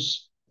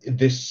follows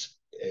this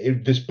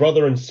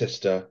brother and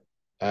sister,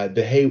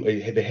 the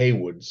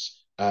Haywoods,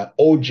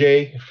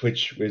 OJ,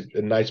 which is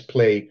a nice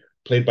play,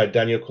 played by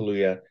Daniel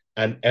Kaluuya,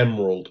 and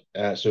Emerald.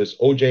 So it's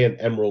OJ and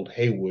Emerald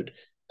Haywood.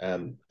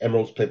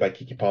 Emerald's played by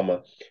Kiki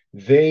Palmer.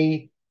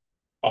 They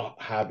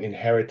have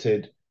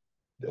inherited,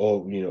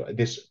 or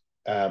this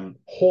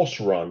horse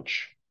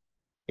ranch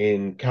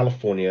in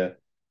California,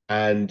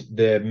 and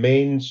their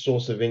main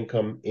source of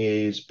income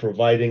is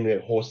providing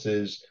their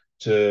horses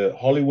to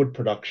Hollywood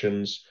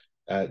productions.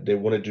 They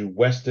want to do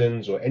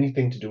westerns or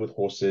anything to do with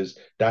horses.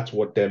 That's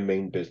what their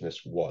main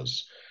business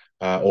was,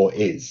 or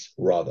is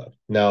rather.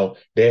 Now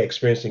they're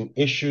experiencing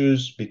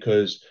issues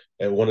because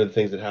one of the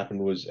things that happened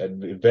was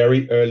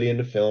very early in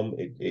the film.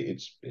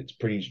 It's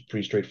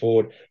pretty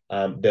straightforward.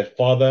 Their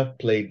father,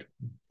 played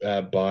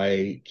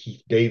by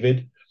Keith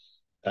David,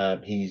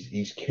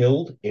 he's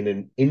killed in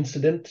an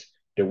incident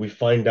that we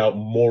find out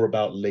more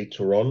about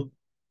later on.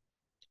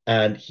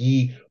 And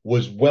he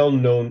was well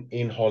known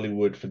in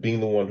Hollywood for being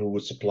the one who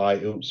was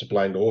supplying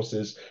the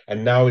horses.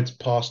 And now it's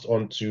passed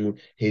on to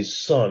his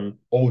son,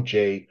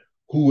 OJ,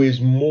 who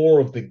is more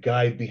of the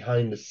guy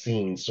behind the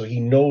scenes. So he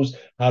knows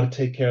how to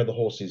take care of the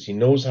horses. He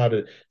knows how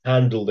to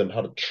handle them,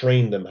 how to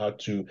train them, how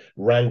to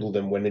wrangle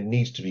them when it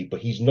needs to be.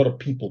 But he's not a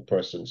people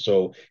person.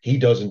 So he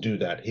doesn't do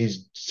that.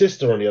 His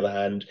sister, on the other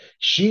hand,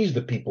 she's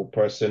the people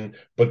person.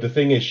 But the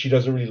thing is, she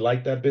doesn't really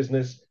like that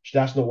business.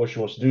 That's not what she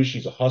wants to do.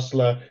 She's a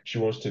hustler.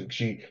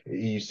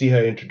 You see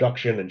her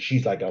introduction and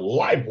she's like a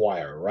live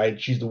wire, right?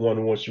 She's the one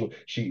who wants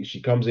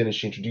she comes in and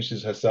she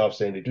introduces herself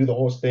saying they do the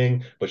horse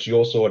thing, but she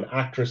also an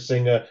actress,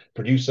 singer,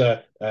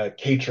 producer,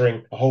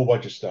 catering, a whole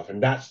bunch of stuff.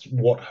 And that's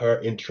where her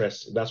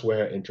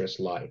interests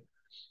lie.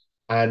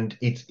 And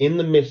it's in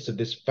the midst of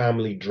this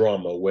family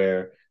drama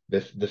where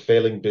the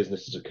failing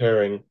business is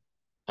occurring,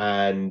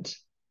 and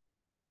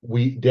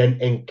we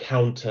then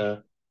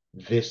encounter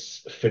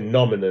this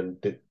phenomenon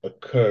that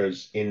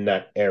occurs in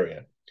that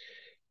area.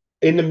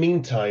 In the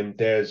meantime,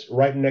 there's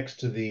right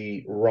next to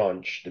the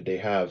ranch that they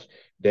have,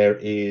 there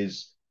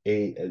is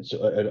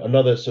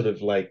another sort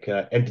of like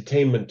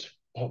entertainment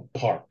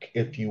park,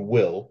 if you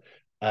will,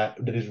 that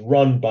is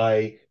run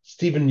by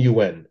Stephen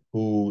Yuen,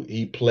 who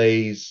he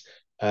plays.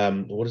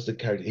 What is the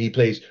character? He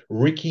plays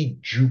Ricky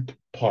Jupe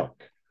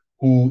Park,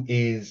 who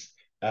is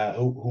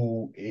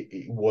who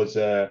was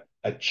a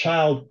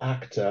child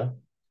actor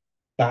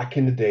back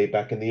in the day,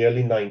 back in the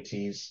early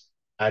 90s,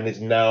 and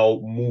is now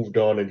moved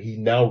on, and he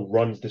now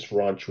runs this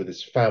ranch with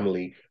his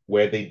family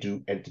where they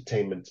do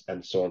entertainment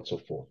and so on and so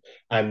forth.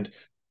 And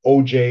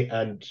OJ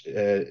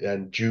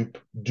and Jupe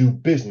do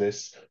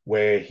business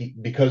where he,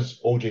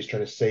 because OJ is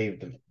trying to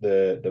save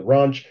the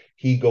ranch,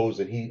 he goes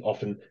and he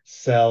often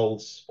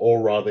sells,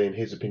 or rather, in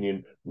his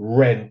opinion,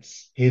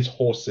 rents his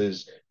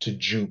horses to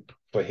Jupe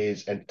for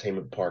his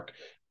entertainment park,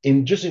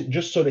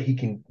 just so that he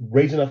can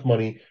raise enough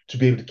money to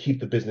be able to keep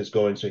the business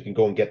going so he can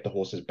go and get the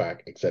horses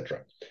back,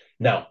 etc.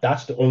 Now,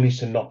 that's the only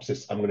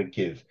synopsis I'm going to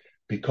give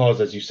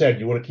because, as you said,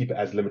 you want to keep it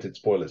as limited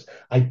spoilers.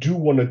 I do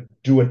want to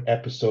do an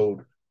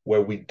episode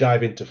where we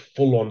dive into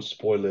full-on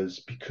spoilers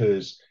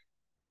because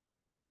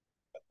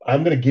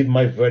I'm going to give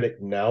my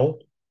verdict now.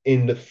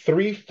 In the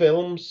three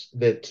films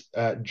that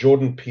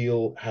Jordan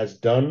Peele has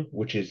done,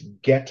 which is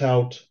Get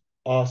Out,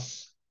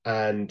 Us,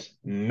 and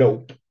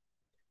Nope,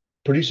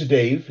 Producer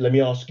Dave, let me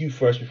ask you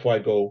first before I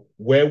go,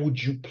 where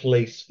would you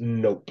place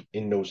Nope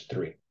in those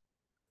three?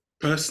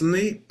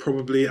 Personally,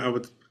 probably I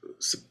would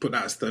put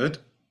that as third.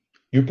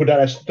 You put that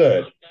as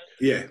third.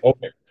 Yeah.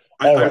 Okay.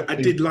 I, All I, right. I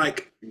did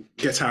like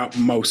Get Out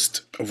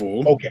most of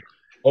all. Okay.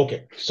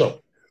 Okay.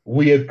 So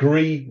we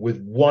agree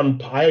with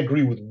I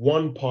agree with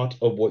one part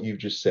of what you've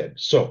just said.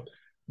 So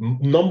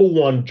number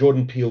one,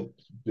 Jordan Peele,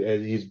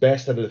 his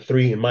best out of the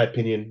three, in my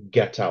opinion,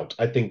 Get Out.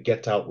 I think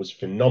Get Out was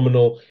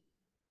phenomenal.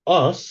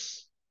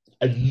 Us,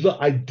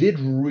 I did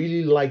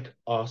really like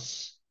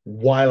Us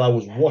while I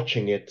was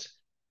watching it.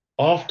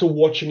 After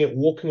watching it,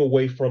 walking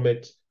away from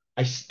it,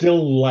 I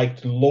still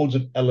liked loads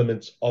of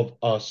elements of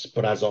Us,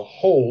 but as a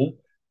whole,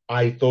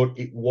 I thought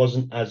it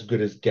wasn't as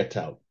good as Get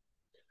Out.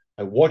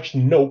 I watch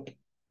Nope,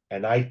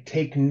 and I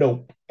take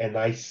Nope and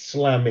I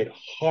slam it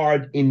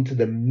hard into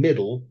the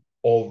middle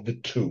of the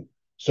two.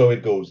 So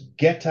it goes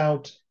Get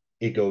Out,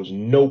 it goes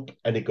Nope,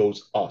 and it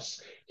goes Us.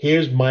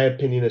 Here's my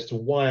opinion as to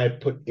why I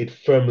put it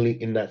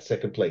firmly in that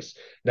second place.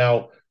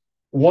 Now,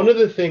 one of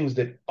the things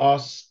that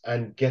Us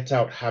and Get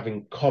Out have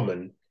in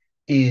common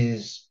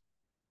is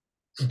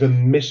the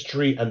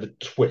mystery and the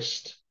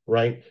twist,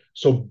 right?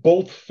 So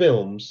both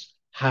films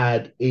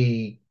had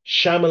a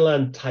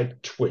Shyamalan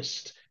type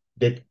twist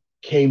that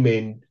came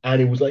in,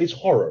 and it was like it's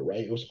horror,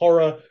 right? It was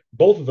horror.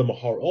 Both of them are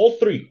horror. All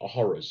three are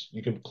horrors.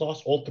 You can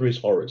class all three as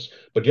horrors,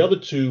 but the other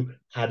two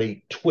had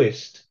a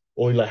twist,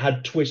 or like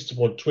had twists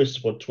upon twists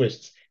upon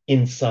twists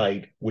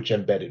inside, which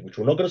embedded. Which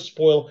we're not going to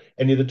spoil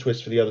any of the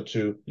twists for the other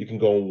two. You can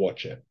go and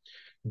watch it.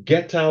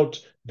 Get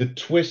Out, the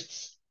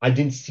twists, I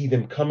didn't see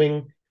them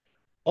coming.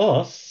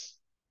 Us,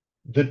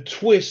 the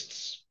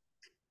twists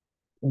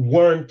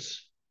weren't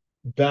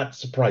that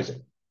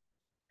surprising.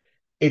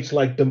 It's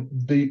like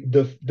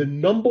the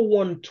number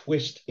one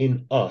twist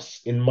in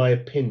Us, in my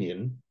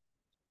opinion,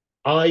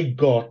 I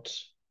got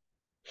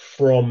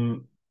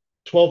from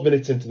 12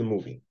 minutes into the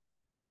movie.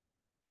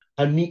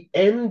 And the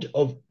end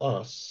of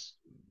Us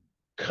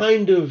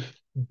kind of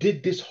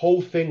did this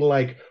whole thing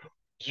like,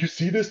 you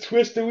see this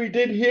twist that we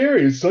did here?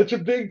 It's such a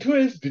big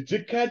twist. Did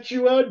it catch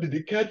you out? Did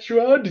it catch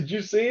you out? Did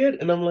you see it?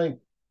 And I'm like,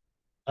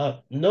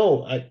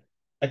 no,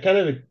 I kind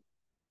of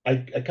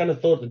I kind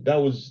of thought that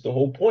that was the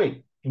whole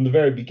point from the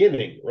very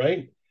beginning,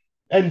 right?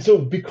 And so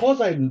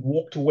because I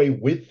walked away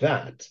with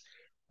that,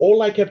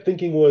 all I kept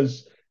thinking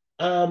was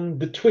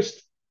the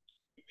twist,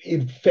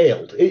 it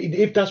failed,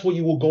 if that's what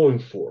you were going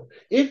for.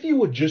 If you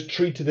were just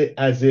treated it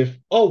as if,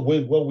 oh,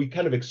 well, we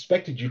kind of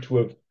expected you to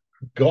have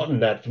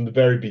gotten that from the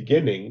very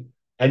beginning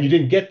and you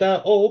didn't get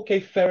that, oh, okay,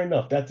 fair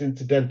enough, that's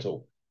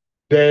incidental.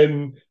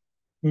 Then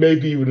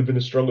maybe it would have been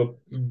a stronger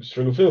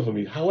film for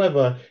me.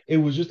 However, it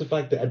was just the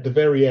fact that at the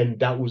very end,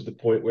 that was the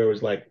point where it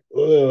was like,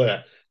 ugh,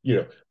 you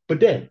know. But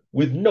then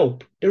with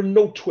Nope, there are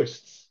no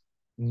twists.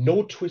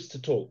 No twists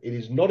at all. It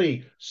is not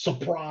a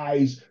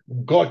surprise,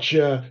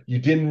 gotcha, you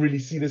didn't really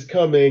see this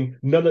coming.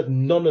 None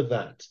of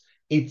that.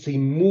 It's a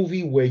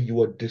movie where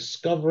you are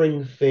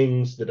discovering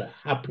things that are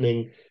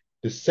happening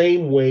the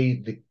same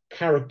way the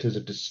characters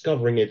are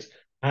discovering it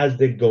as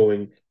they're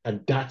going.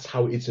 And that's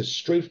how it's a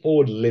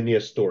straightforward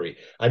linear story.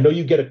 I know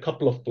you get a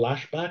couple of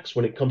flashbacks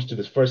when it comes to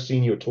this first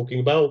scene you're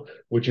talking about,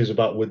 which is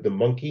about with the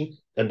monkey.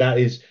 And that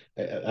is,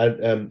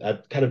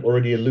 I've kind of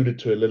already alluded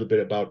to a little bit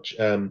about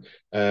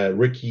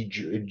Ricky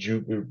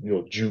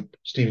Jupe,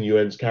 Stephen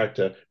Ewan's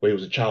character, where he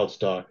was a child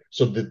star.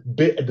 So the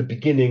bit at the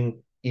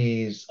beginning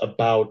is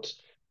about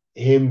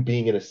him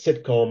being in a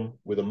sitcom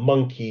with a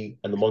monkey,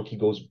 and the monkey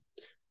goes,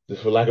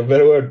 for lack of a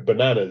better word,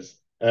 bananas.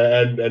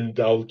 And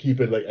I'll keep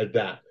it like at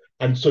that.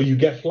 And so you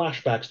get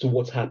flashbacks to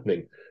what's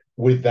happening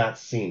with that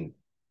scene.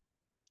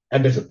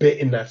 And there's a bit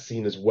in that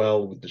scene as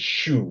well with the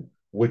shoe,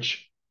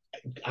 which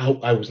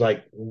I was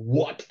like,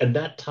 what? And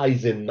that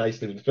ties in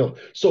nicely with the film.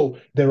 So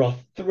there are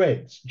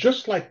threads,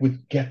 just like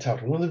with Get Out.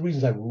 And one of the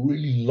reasons I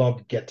really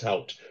loved Get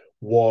Out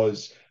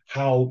was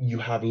how you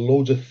have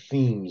loads of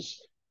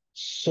themes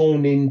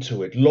sewn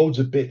into it, loads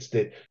of bits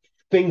that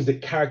things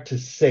that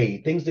characters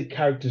say, things that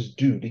characters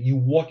do, that you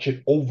watch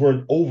it over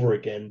and over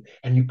again,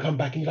 and you come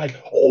back and you're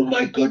like, oh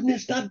my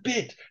goodness, that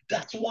bit.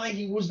 That's why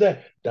he was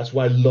there. That's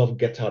why I love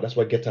Get Out. That's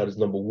why Get Out is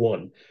number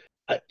one.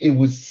 It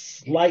was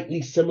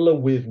slightly similar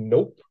with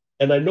Nope.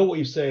 And I know what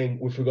you're saying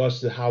with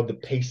regards to how the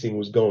pacing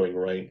was going,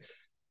 right?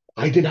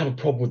 I didn't have a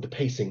problem with the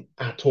pacing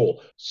at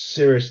all,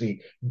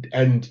 seriously.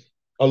 And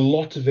a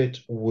lot of it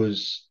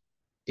was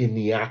in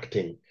the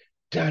acting.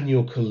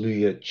 Daniel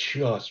Kaluuya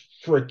just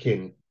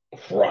freaking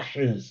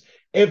crushes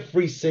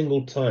every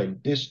single time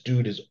this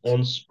dude is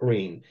on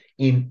screen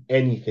in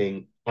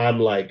anything. I'm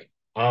like,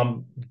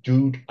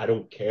 dude, I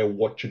don't care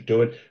what you're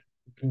doing.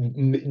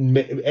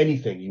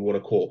 Anything you want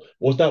to call.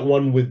 Was that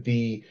one with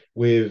the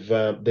with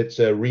that's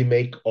a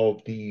remake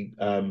of the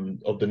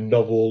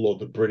novel or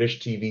the British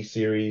TV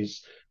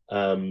series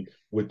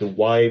with the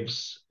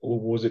wives?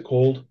 What was it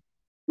called?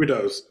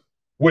 Widows.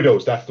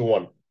 Widows, that's the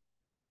one.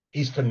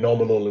 He's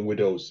phenomenal in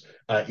Widows.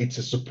 It's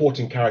a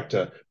supporting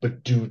character,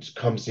 but dude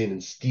comes in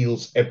and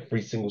steals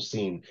every single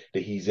scene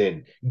that he's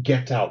in.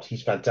 Get Out,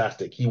 he's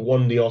fantastic. He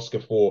won the Oscar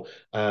for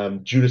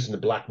Judas and the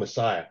Black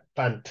Messiah.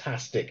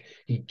 Fantastic.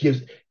 He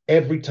gives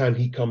every time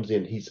he comes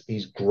in,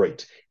 he's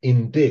great.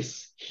 In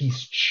this,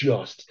 he's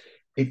just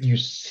you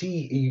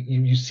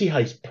see how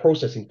he's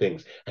processing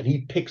things, and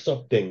he picks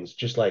up things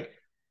just like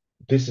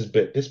this is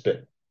bit, this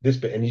bit, this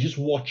bit, and he's just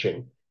watching,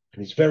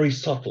 and he's very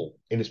subtle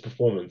in his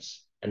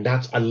performance, and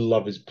that's I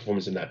love his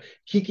performance in that.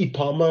 Kiki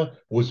Palmer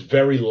was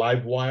very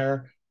live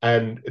wire,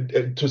 and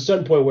to a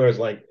certain point where it's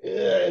like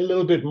a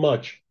little bit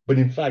much, but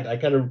in fact, I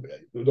kind of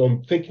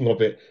I'm thinking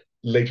of it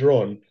later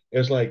on.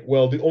 It's like,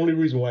 well, the only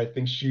reason why I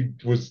think she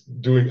was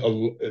doing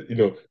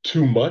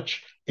too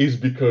much is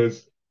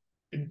because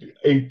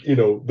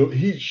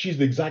she's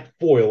the exact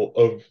foil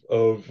of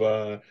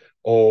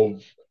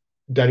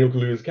Daniel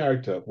Kaluuya's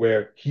character,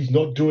 where he's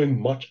not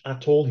doing much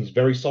at all. He's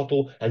very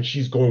subtle, and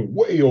she's going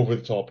way over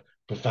the top,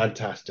 but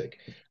fantastic.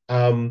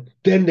 Then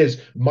there's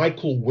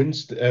Michael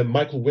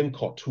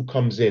Wincott, who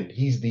comes in.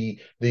 He's the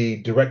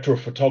director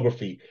of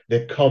photography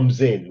that comes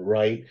in,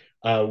 right?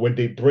 When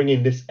they bring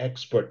in this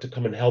expert to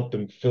come and help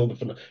them film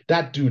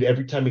that dude,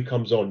 every time he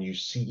comes on, you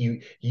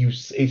see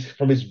it's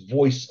from his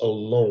voice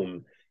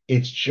alone.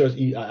 It's just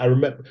I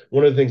remember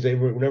one of the things that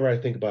whenever I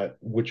think about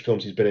which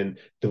films he's been in,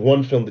 the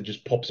one film that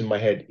just pops in my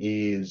head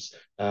is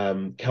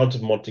Count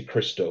of Monte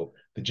Cristo,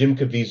 the Jim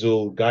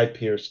Caviezel, Guy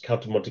Pearce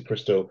Count of Monte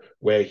Cristo,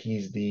 where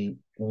he's the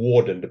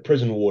warden, the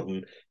prison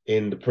warden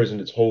in the prison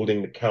that's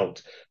holding the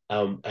count.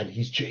 And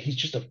he's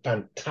just a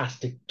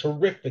fantastic,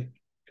 terrific,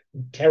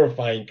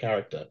 terrifying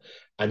character.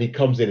 And he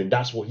comes in, and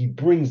that's what he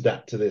brings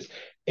that to this.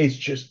 It's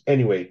just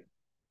anyway,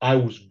 I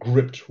was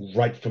gripped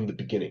right from the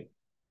beginning,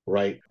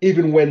 right?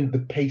 Even when the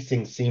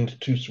pacing seemed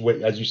too,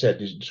 as you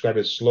said, you described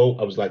it as slow,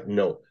 I was like,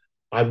 no,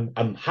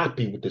 I'm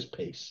happy with this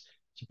pace.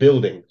 It's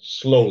building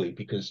slowly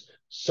because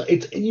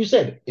it's you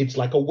said it's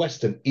like a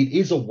Western. It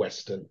is a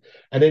Western.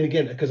 And then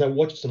again, because I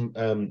watched some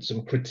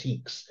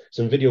critiques,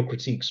 some video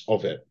critiques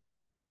of it,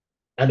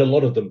 and a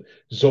lot of them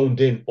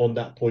zoned in on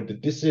that point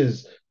that this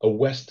is a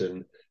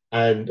Western,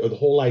 and the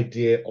whole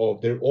idea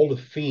of there all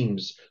the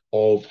themes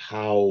of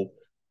how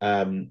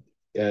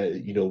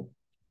you know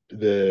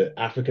the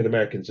African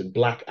Americans and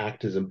black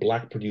actors and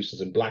black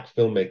producers and black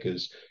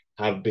filmmakers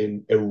have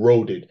been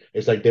eroded.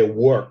 It's like their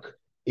work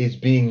is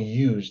being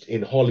used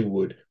in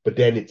Hollywood, but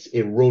then it's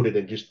eroded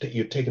and just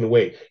you're taken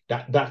away.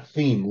 That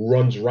theme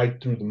runs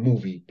right through the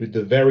movie with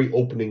the very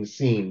opening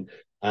scene.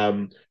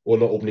 Well,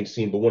 not opening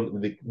scene, but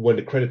when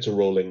the credits are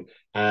rolling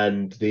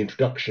and the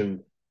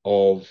introduction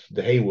of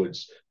the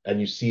Haywoods, and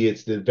you see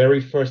it's the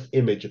very first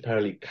image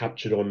apparently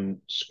captured on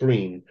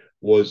screen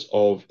was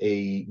of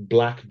a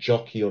black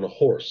jockey on a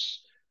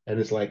horse. and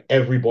it's like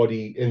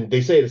everybody, and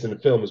they say this in the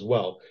film as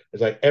well.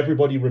 It's like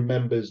everybody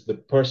remembers the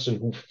person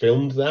who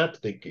filmed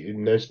that. They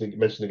mention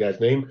the guy's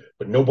name,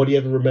 but nobody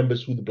ever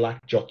remembers who the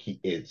black jockey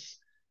is.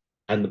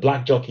 And the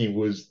black jockey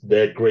was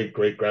their great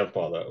great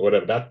grandfather or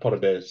whatever. That's part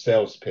of their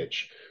sales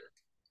pitch.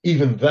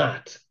 Even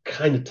that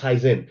kind of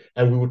ties in.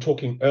 And we were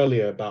talking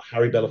earlier about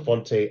Harry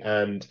Belafonte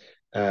and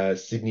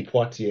Sidney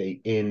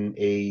Poitier in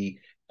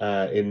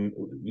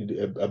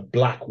a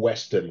black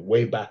western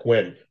way back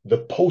when. The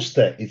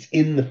poster is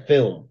in the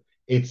film.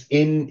 It's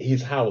in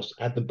his house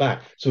at the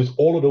back. So it's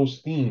all of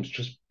those themes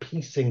just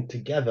piecing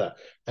together.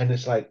 And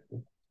it's like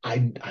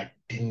I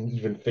didn't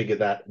even figure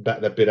that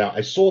bit out.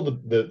 I saw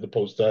the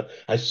poster,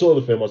 I saw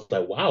the film, I was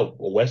like, wow,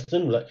 a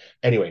western. Like,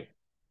 anyway,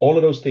 all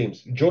of those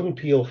themes. Jordan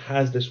Peele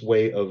has this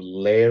way of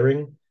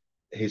layering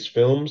his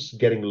films,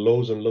 getting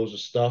loads and loads of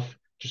stuff,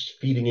 just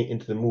feeding it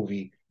into the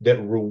movie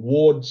that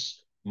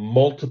rewards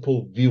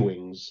multiple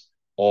viewings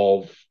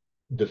of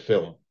the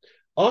film.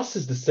 Us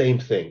is the same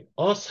thing.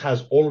 Us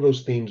has all of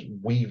those themes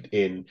weaved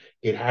in.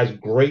 It has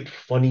great,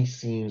 funny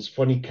scenes,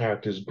 funny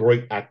characters,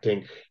 great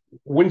acting.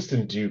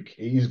 Winston Duke,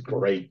 he's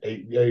great.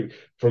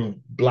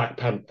 From Black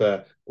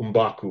Panther,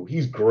 M'Baku,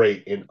 he's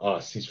great in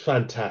Us. He's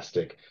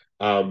fantastic.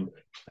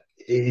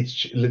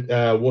 It's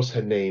what's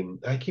her name?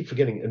 I keep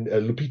forgetting.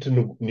 Lupita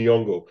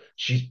Nyong'o.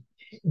 She's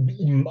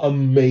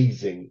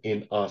amazing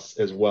in Us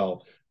as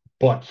well.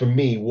 But for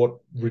me, what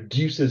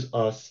reduces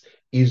Us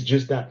is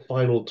just that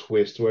final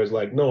twist where it's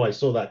like, no, I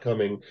saw that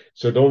coming,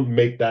 so don't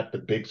make that the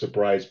big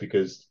surprise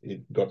because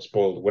it got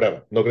spoiled. Whatever.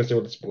 I'm not gonna say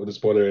what the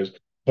spoiler is,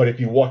 but if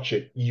you watch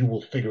it, you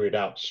will figure it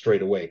out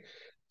straight away.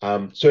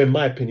 So in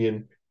my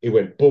opinion, it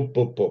went boop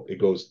boop boop. It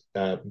goes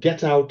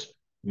Get Out,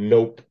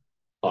 Nope,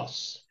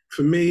 Us.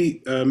 For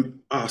me,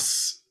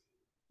 Us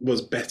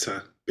was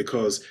better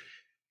because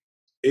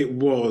it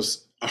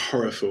was a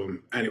horror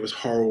film and it was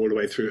horror all the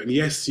way through. And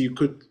yes, you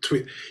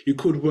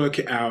could work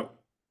it out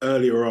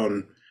earlier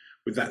on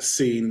with that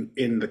scene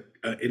in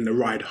the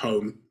ride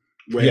home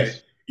where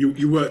Yes.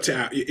 you worked it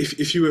out.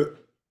 If you were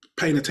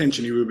paying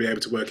attention, you would be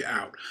able to work it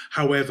out.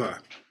 However,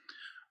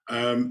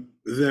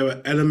 there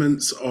were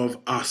elements of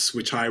Us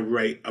which I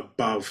rate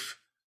above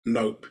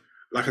Nope.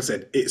 Like I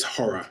said, it's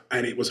horror,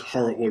 and it was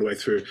horror all the way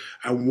through.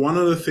 And one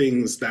of the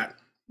things that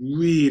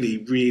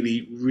really,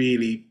 really,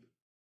 really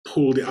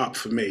pulled it up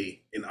for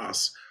me in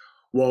Us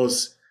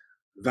was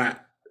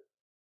that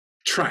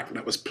track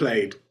that was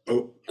played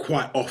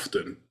quite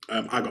often.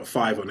 I got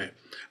 5 on it,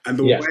 and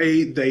the Yes.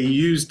 way they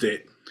used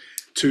it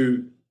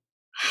to.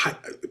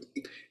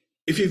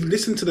 If you've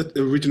listened to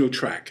the original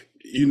track,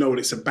 you know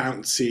it's a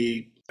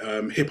bouncy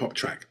hip hop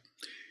track.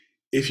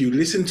 If you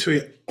listen to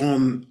it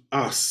on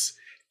Us,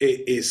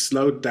 it is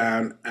slowed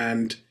down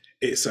and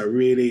it's a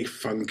really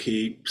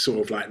funky sort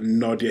of like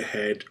nod your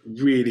head,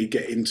 really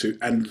get into,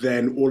 and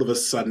then all of a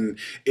sudden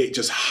it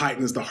just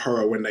heightens the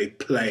horror when they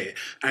play it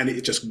and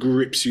it just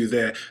grips you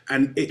there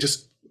and it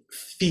just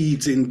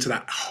feeds into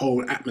that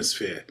whole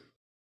atmosphere.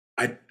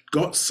 I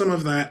got some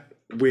of that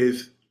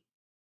with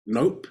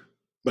Nope,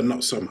 but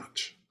not so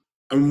much.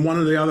 And one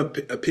of the other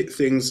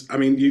things, I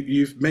mean,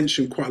 you've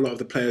mentioned quite a lot of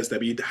the players there,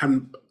 but you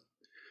hadn't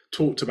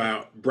talked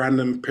about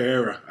Brandon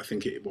Pereira, I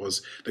think it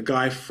was, the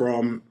guy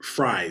from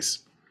Fries,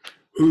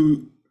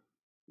 who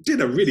did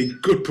a really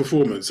good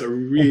performance.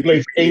 Who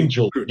plays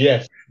Angel?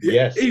 Yes, Yeah,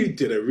 yes. he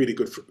did a really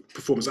good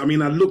performance. I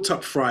mean, I looked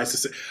up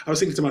Fries. I was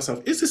thinking to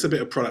myself, is this a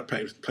bit of product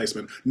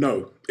placement?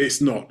 No,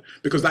 it's not,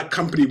 because that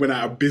company went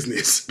out of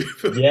business.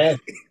 Yes.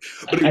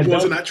 But it And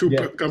was that- an actual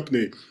yeah.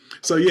 company.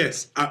 So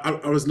yes,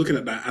 I was looking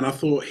at that, and I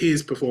thought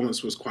his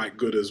performance was quite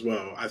good as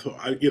well. I thought,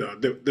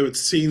 there were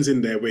scenes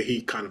in there where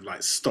he kind of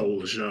like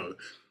stole the show.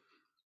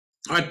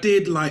 I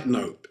did like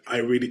Nope. I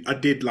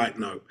did like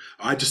Nope.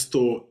 I just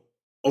thought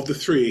of the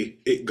 3,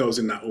 it goes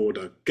in that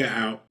order: Get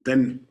Out,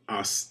 then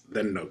Us,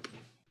 then Nope.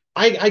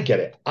 I get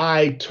it.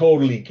 I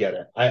totally get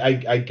it.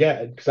 I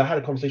get it because I had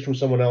a conversation with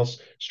someone else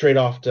straight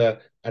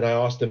after, and I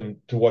asked them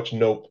to watch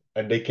Nope,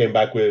 and they came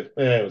back with,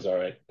 it was all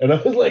right. And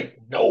I was like,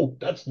 no,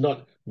 that's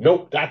not,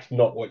 nope, that's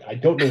not what, I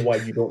don't know why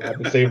you don't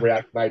have the same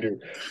reaction I do.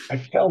 I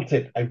felt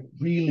it. I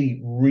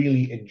really,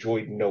 really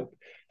enjoyed Nope.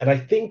 And I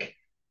think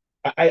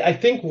I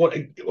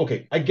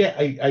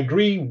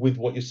agree with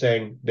what you're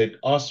saying that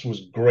Us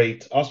was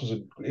great. Us was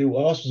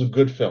a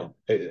good film,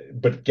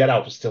 but Get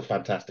Out was still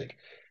fantastic.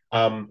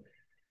 Um,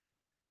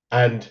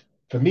 and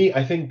for me,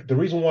 I think the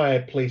reason why I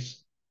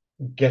place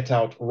Get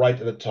Out right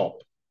at the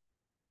top,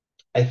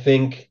 I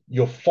think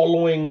you're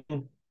following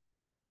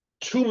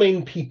 2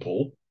 main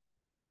people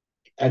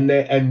and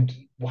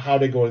how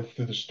they're going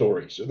through the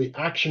story. So the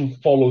action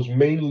follows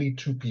mainly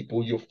 2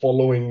 people. You're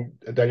following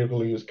Daniel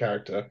Kaluuya's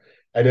character,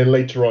 and then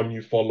later on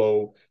you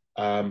follow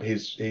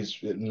his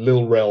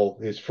Lil Rel,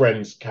 his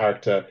friend's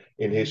character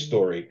in his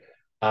story.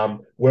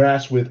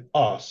 Whereas with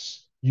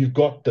Us, you've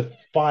got the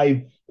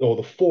 5 or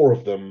the 4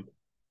 of them,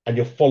 and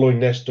you're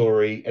following their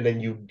story, and then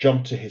you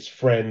jump to his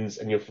friends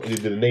and you're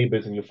the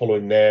neighbors, and you're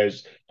following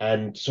theirs,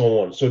 and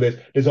so on. So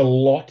there's a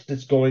lot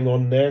that's going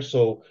on there.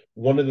 So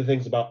one of the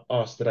things about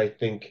Us that I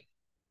think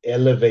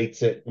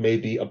elevates it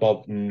maybe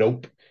above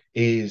Nope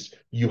is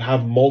you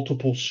have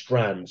multiple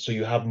strands. So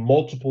you have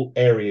multiple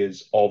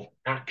areas of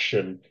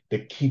action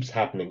that keeps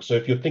happening. So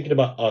if you're thinking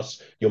about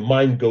Us, your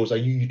mind goes,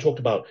 you talked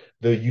about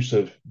the use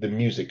of the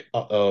music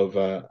of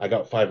I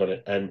Got Five on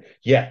It. And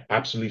yeah,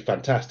 absolutely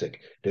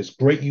fantastic. There's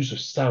great use of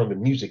sound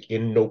and music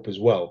in Nope as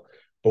well.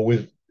 But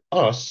with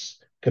Us,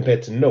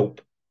 compared to Nope,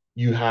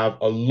 you have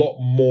a lot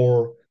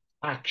more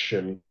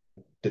action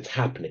that's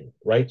happening,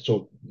 right?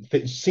 So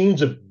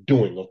scenes of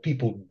doing, of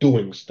people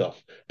doing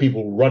stuff,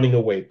 people running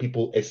away,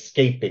 people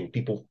escaping,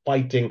 people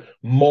fighting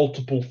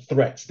multiple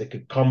threats that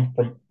could come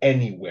from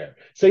anywhere.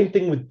 Same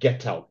thing with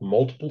Get Out,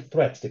 multiple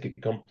threats that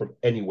could come from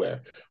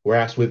anywhere.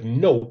 Whereas with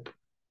Nope,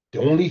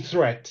 the only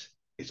threat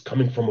is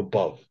coming from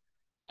above.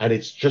 And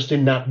it's just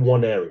in that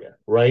one area,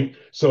 right?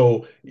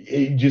 So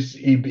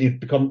it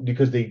becomes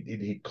because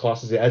he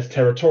classes it as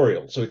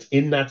territorial. So it's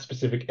in that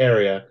specific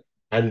area,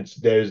 and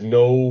there's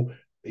no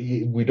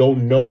we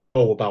don't know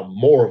about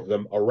more of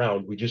them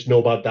around. We just know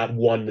about that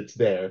one that's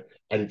there,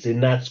 and it's in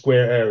that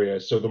square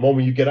area. So the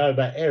moment you get out of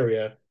that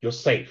area, you're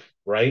safe,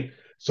 right?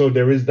 So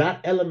there is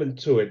that element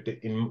to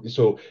it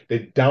so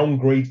that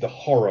downgrades the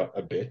horror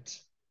a bit.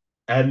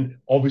 And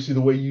obviously,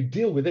 the way you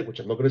deal with it, which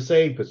I'm not going to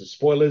say because of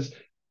spoilers,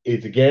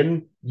 is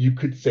again, you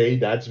could say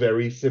that's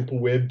very simple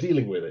way of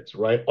dealing with it,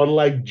 right?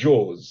 Unlike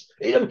Jaws.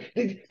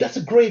 That's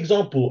a great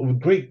example, a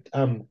great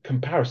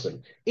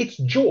comparison. It's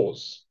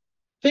Jaws.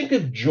 Think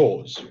of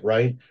Jaws,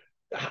 right?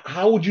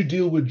 How would you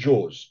deal with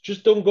Jaws?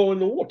 Just don't go in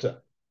the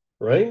water,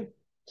 right?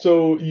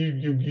 So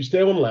you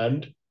stay on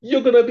land,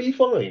 you're gonna be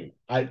fine.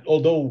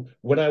 Although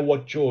when I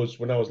watched Jaws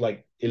when I was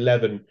like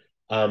 11,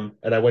 and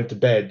I went to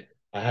bed,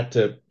 I had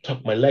to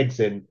tuck my legs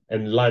in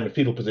and lie in a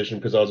fetal position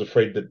because I was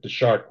afraid that the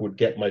shark would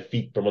get my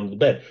feet from under the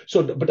bed.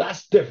 So, but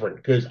that's different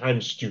because I'm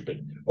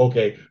stupid.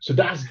 Okay, so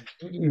that's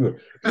either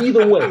way.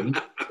 Either way,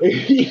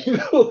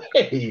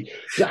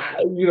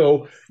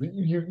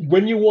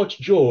 when you watch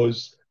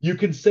Jaws, you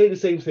can say the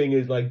same thing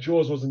as like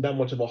Jaws wasn't that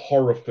much of a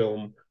horror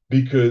film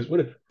because,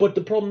 but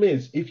the problem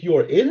is if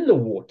you're in the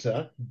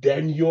water,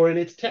 then you're in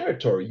its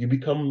territory. You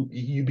become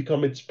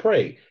its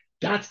prey.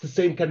 That's the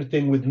same kind of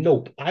thing with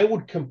Nope. I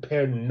would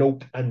compare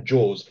Nope and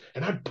Jaws,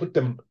 and I'd put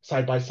them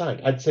side by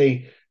side. I'd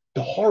say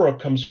the horror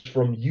comes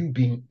from you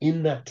being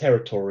in that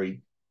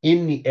territory,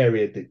 in the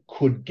area that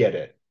could get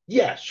it.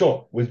 Yeah,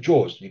 sure. With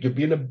Jaws, you could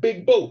be in a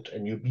big boat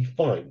and you'd be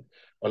fine.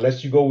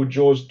 Unless you go with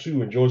Jaws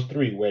 2 and Jaws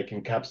 3, where it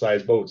can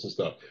capsize boats and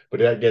stuff.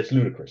 But that gets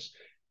ludicrous.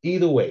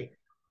 Either way,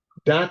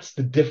 that's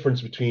the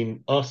difference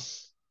between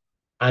Us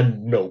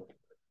and Nope,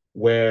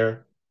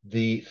 where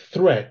the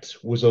threat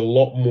was a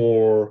lot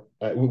more.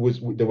 There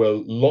were a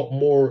lot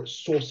more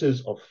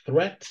sources of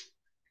threat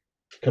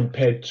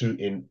compared to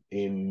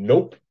in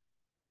Nope,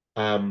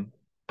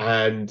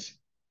 and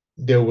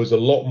there was a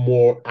lot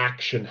more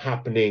action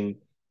happening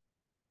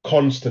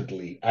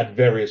constantly at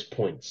various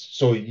points.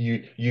 So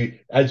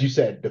as you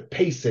said, the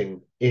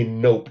pacing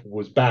in Nope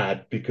was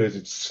bad because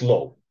it's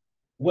slow.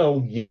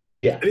 Well,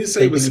 yeah, I didn't say it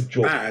same thing was with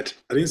Jaws. bad.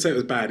 I didn't say it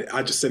was bad.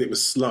 I just said it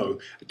was slow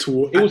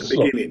toward It at the was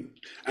slow. beginning.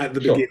 At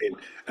the Sure, beginning,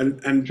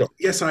 and sure.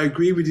 yes, I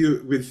agree with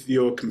you with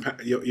your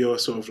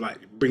sort of like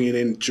bringing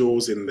in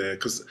Jaws in there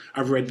because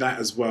I've read that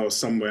as well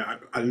somewhere.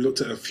 I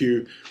looked at a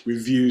few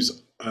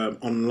reviews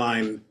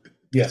online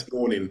Yeah. this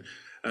morning,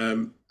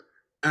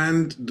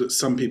 and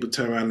some people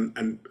turned around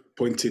and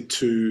pointed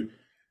to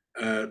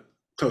uh,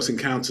 Close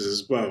Encounters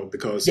as well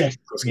because Yes.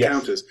 Close Yes.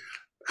 Encounters.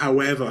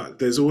 However,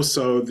 there's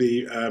also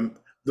the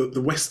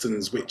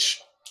westerns which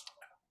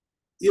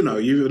you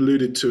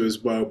alluded to as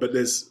well, but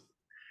there's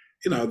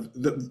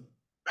the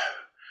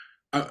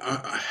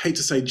I hate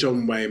to say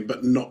John Wayne,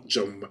 but not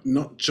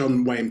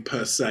John Wayne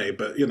per se,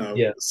 but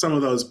Yeah. some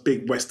of those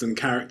big Western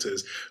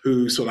characters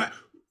who sort of like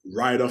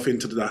ride off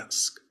into the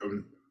dusk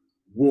and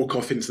walk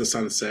off into the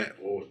sunset,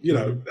 or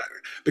Mhm.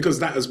 because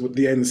that was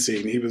the end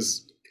scene. He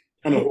was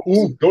on a horse.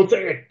 Ooh, don't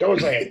say it. Don't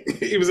say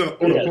it. He was on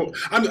a Yeah.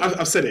 horse.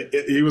 I've said it.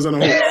 He was on a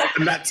horse,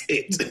 and that's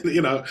it.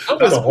 I'm on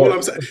That's a all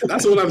horse. I'm saying.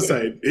 That's all I'm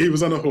saying. He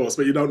was on a horse,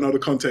 but you don't know the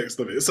context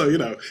of it. So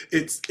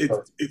it's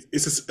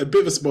a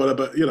bit of a spoiler,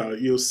 but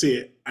you'll see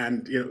it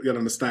and you'll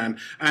understand.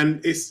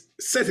 And it's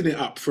setting it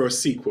up for a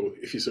sequel,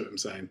 if you see what I'm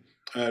saying.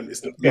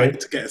 It's Okay. likely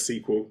to get a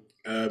sequel.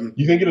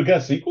 You think it'll get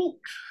a sequel?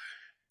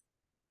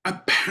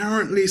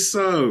 Apparently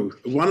so.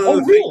 One of Oh,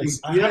 the really? things,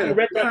 I yeah, haven't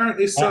read that.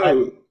 apparently I so.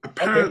 okay.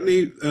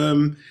 Apparently,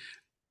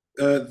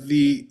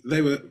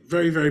 they were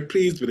very very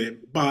pleased with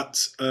it,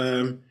 but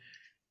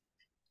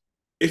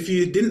if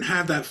you didn't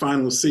have that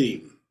final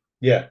scene,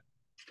 Yeah.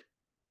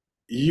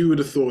 you would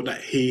have thought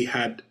that he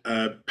had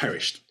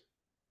perished.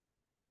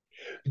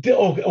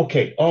 Oh,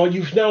 okay. Oh,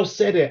 you've now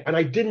said it, and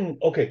I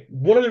didn't. Okay.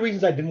 One of the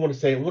reasons I didn't want to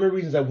say it, one of the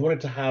reasons I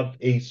wanted to have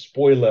a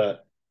spoiler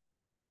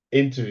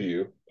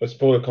interview, a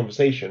spoiler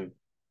conversation,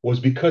 was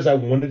because I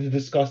wanted to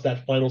discuss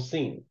that final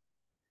scene.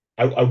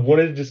 I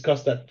wanted to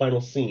discuss that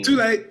final Too scene.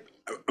 late,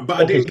 but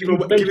I Okay, didn't so you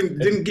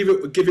mentioned it, didn't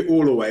give it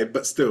all away.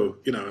 But still,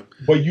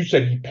 but you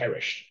said he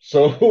perished.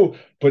 So,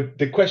 but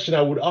the question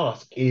I would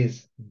ask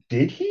is,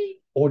 did he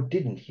or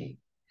didn't he?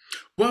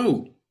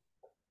 whoa.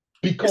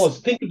 Because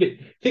think of it.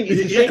 Think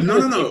it's the Yeah, same.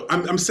 no.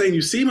 I'm saying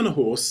you see him on a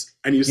horse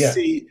and you Yeah.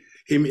 see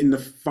him in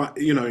the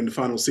in the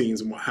final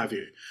scenes and what have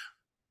you.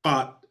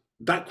 But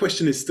that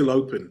question is still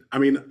open. I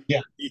mean,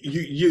 Yeah.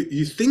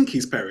 you think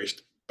he's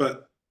perished,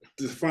 but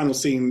the final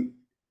scene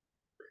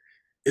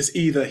is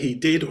either he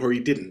did or he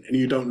didn't, and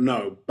you don't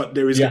know. But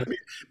there is Yeah. going to be.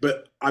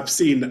 But I've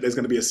seen that there's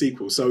going to be a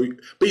sequel. So,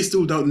 but you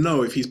still don't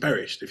know if he's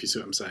perished. If you see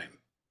what I'm saying.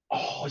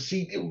 Oh,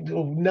 see,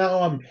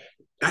 now I'm.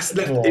 That's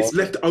left. Oh, It's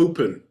left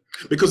open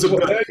because of so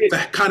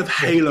the kind of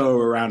halo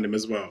around him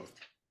as well.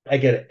 I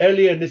get it.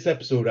 Earlier in this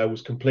episode, I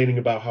was complaining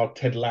about how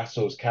Ted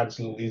Lasso's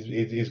cancel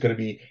is going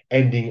to be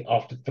ending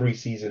after 3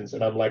 seasons,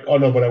 and I'm like, oh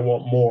no, but I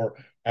want more.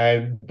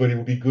 And but it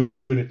would be good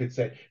if it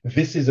said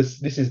this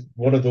is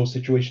one of those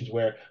situations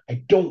where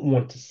I don't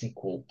want a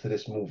sequel to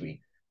this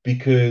movie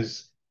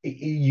because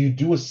you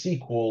do a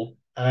sequel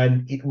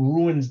and it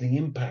ruins the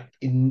impact.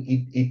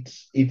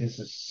 It is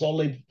a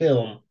solid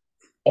film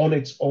on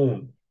its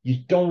own. You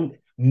don't.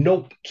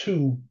 Nope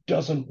 2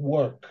 doesn't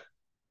work.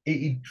 Well,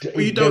 you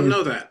There don't is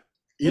know that.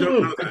 You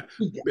don't know that.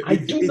 I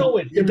do know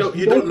it. You There is don't.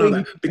 You no don't know way that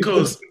it's gonna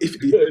because if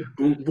be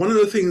good. one of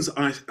the things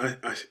I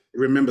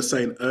remember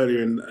saying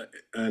earlier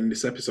in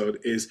this episode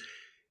is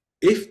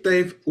if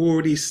they've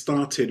already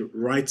started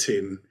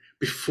writing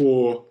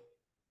before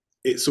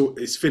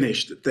it's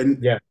finished, then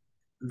Yeah,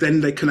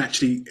 they can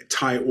actually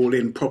tie it all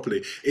in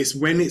properly. It's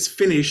when it's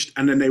finished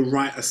and then they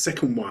write a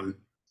second one,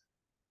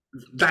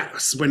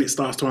 that's when it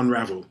starts to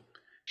unravel.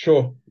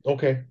 sure.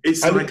 Okay.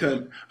 It's I like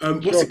mean,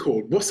 what's sure. it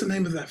called? What's the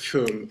name of that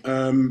film?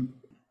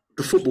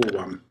 The football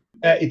one,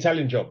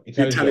 Italian Job. The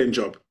Italian Italian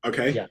Job. Job.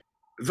 Okay, Yeah.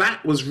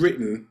 that was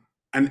written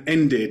and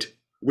ended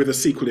with a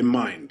sequel in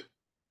mind.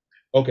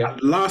 Okay.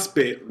 That last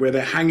bit where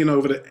they're hanging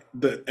over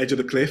the edge of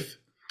the cliff,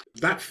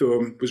 that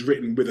film was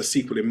written with a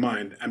sequel in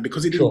mind, and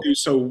because it didn't Sure. do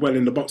so well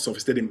in the box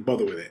office, they didn't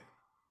bother with it.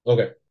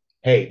 Okay.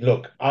 Hey,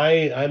 look,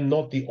 I'm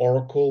not the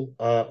oracle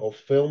of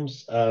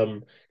films.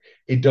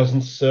 It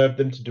doesn't serve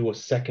them to do a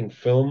second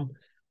film.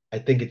 I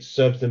think it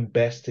serves them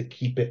best to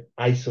keep it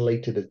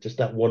isolated as just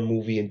that one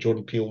movie, and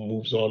Jordan Peele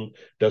moves on,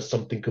 does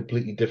something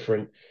completely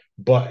different.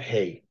 But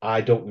hey, I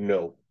don't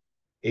know.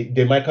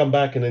 They might come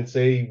back and then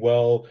say,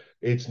 well,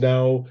 it's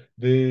now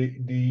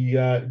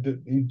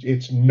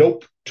it's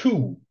Nope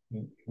 2,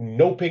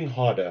 Noping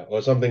harder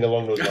or something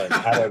along those lines.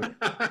 I don't.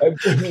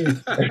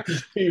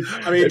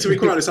 I mean, to be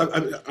quite honest,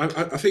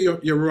 I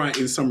think you're right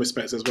in some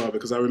respects as well,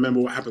 because I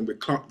remember what happened with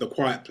The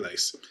Quiet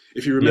Place.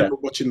 If you Yeah, remember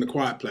watching The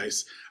Quiet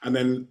Place and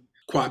then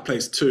Quiet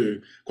Place 2,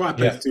 Quiet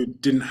yeah. Place 2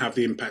 didn't have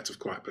the impact of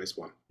Quiet Place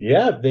 1.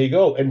 Yeah, there you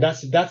go. And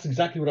that's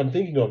exactly what I'm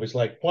thinking of. It's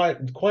like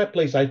Quiet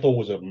Place, I thought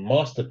was a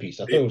masterpiece.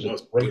 I thought it It was a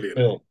was great brilliant.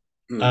 film.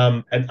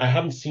 Mm. And I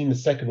haven't seen the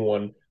second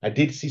one. I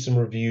did see some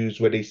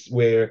reviews where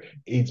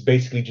it's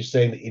basically just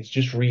saying that it's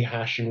just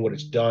rehashing what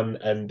it's done,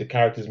 and the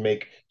characters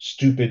make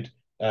stupid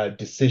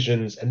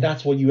decisions, and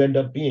that's what you end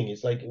up being.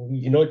 It's like,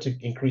 in order to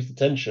increase the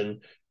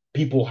tension,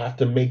 people have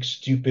to make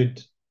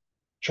stupid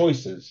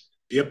choices,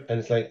 Yep. and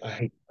it's like I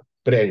hate.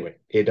 But anyway,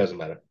 it doesn't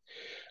matter.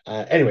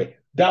 Anyway,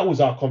 that was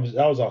our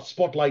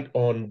spotlight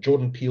on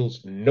Jordan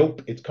Peele's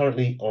Nope. It's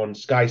currently on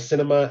Sky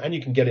Cinema, and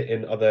you can get it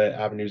in other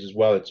avenues as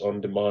well. It's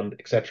on demand,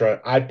 etc.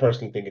 I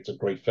personally think it's a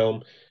great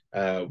film.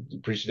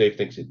 Producer Dave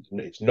thinks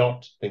it's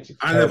not, thinks it's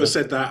I never terrible.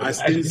 said that. I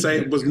didn't say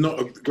it was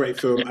not a great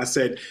film. I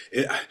said,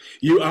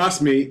 you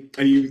asked me,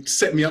 and you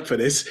set me up for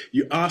this.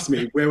 You asked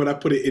me, where would I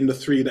put it in the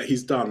 3 that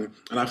he's done?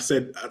 And I've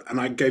said, and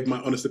I gave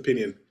my honest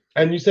opinion.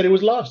 And you said it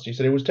was last. You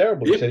said it was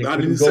terrible. You said I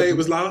didn't say it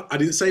was last. I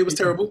didn't say it was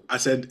terrible. I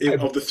said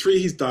of the 3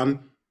 he's done,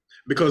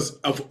 because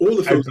of all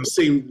the films I've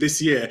seen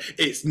this year,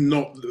 it's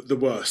not the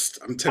worst.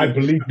 I'm telling you.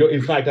 believe,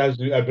 in fact, I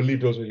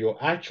believe those were your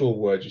actual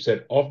words. You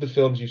said of the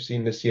films you've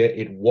seen this year,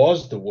 it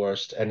was the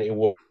worst, and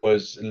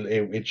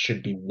it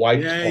should be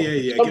wiped. Yeah.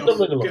 Get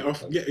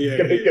off. Yeah.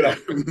 Get off.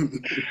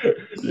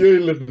 You're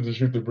listening to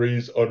Shoot the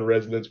Breeze on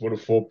Resonance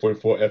 104.4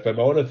 FM.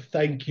 I want to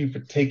thank you for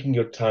taking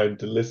your time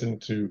to listen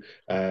to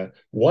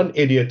one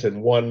idiot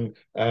and one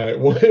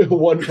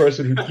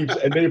person who keeps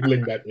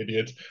enabling that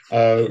idiot.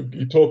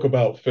 You talk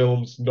about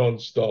films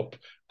non-stop.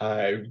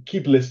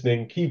 Keep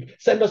listening.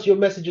 Send us your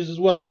messages as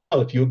well.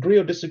 If you agree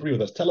or disagree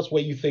with us, tell us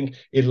where you think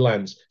it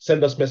lands.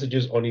 Send us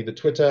messages on either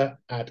Twitter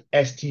at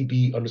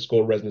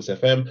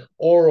STB_ResonanceFM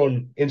or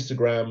on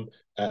Instagram,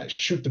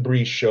 Shoot the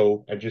Breeze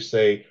Show, and just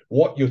say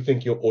what you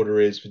think your order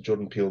is for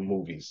Jordan Peele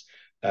movies.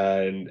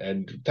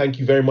 And thank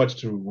you very much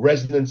to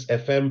Resonance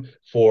FM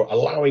for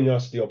allowing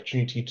us the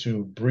opportunity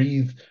to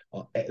breathe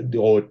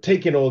or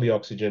take in all the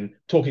oxygen,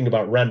 talking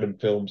about random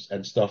films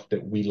and stuff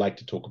that we like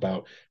to talk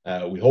about.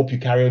 We hope you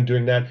carry on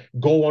doing that.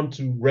 Go on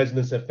to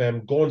Resonance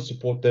FM, go and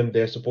support them.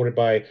 They're supported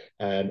by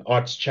an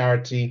arts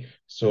charity.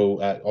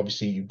 So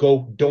obviously you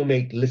go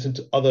donate, listen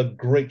to other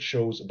great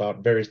shows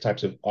about various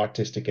types of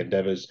artistic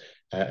endeavors,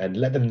 and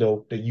let them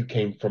know that you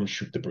came from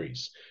Shoot the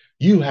Breeze.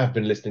 You have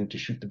been listening to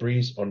Shoot the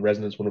Breeze on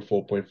Resonance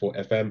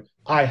 104.4 FM.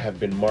 I have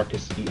been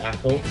Marcus E.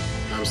 Ackle.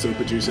 I'm still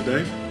producer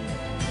Dave.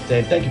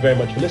 Saying thank you very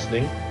much for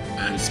listening.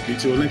 And speak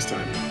to you all next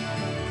time.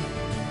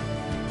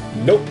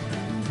 Nope.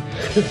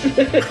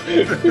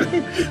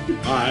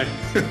 Bye.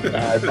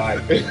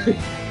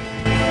 Bye.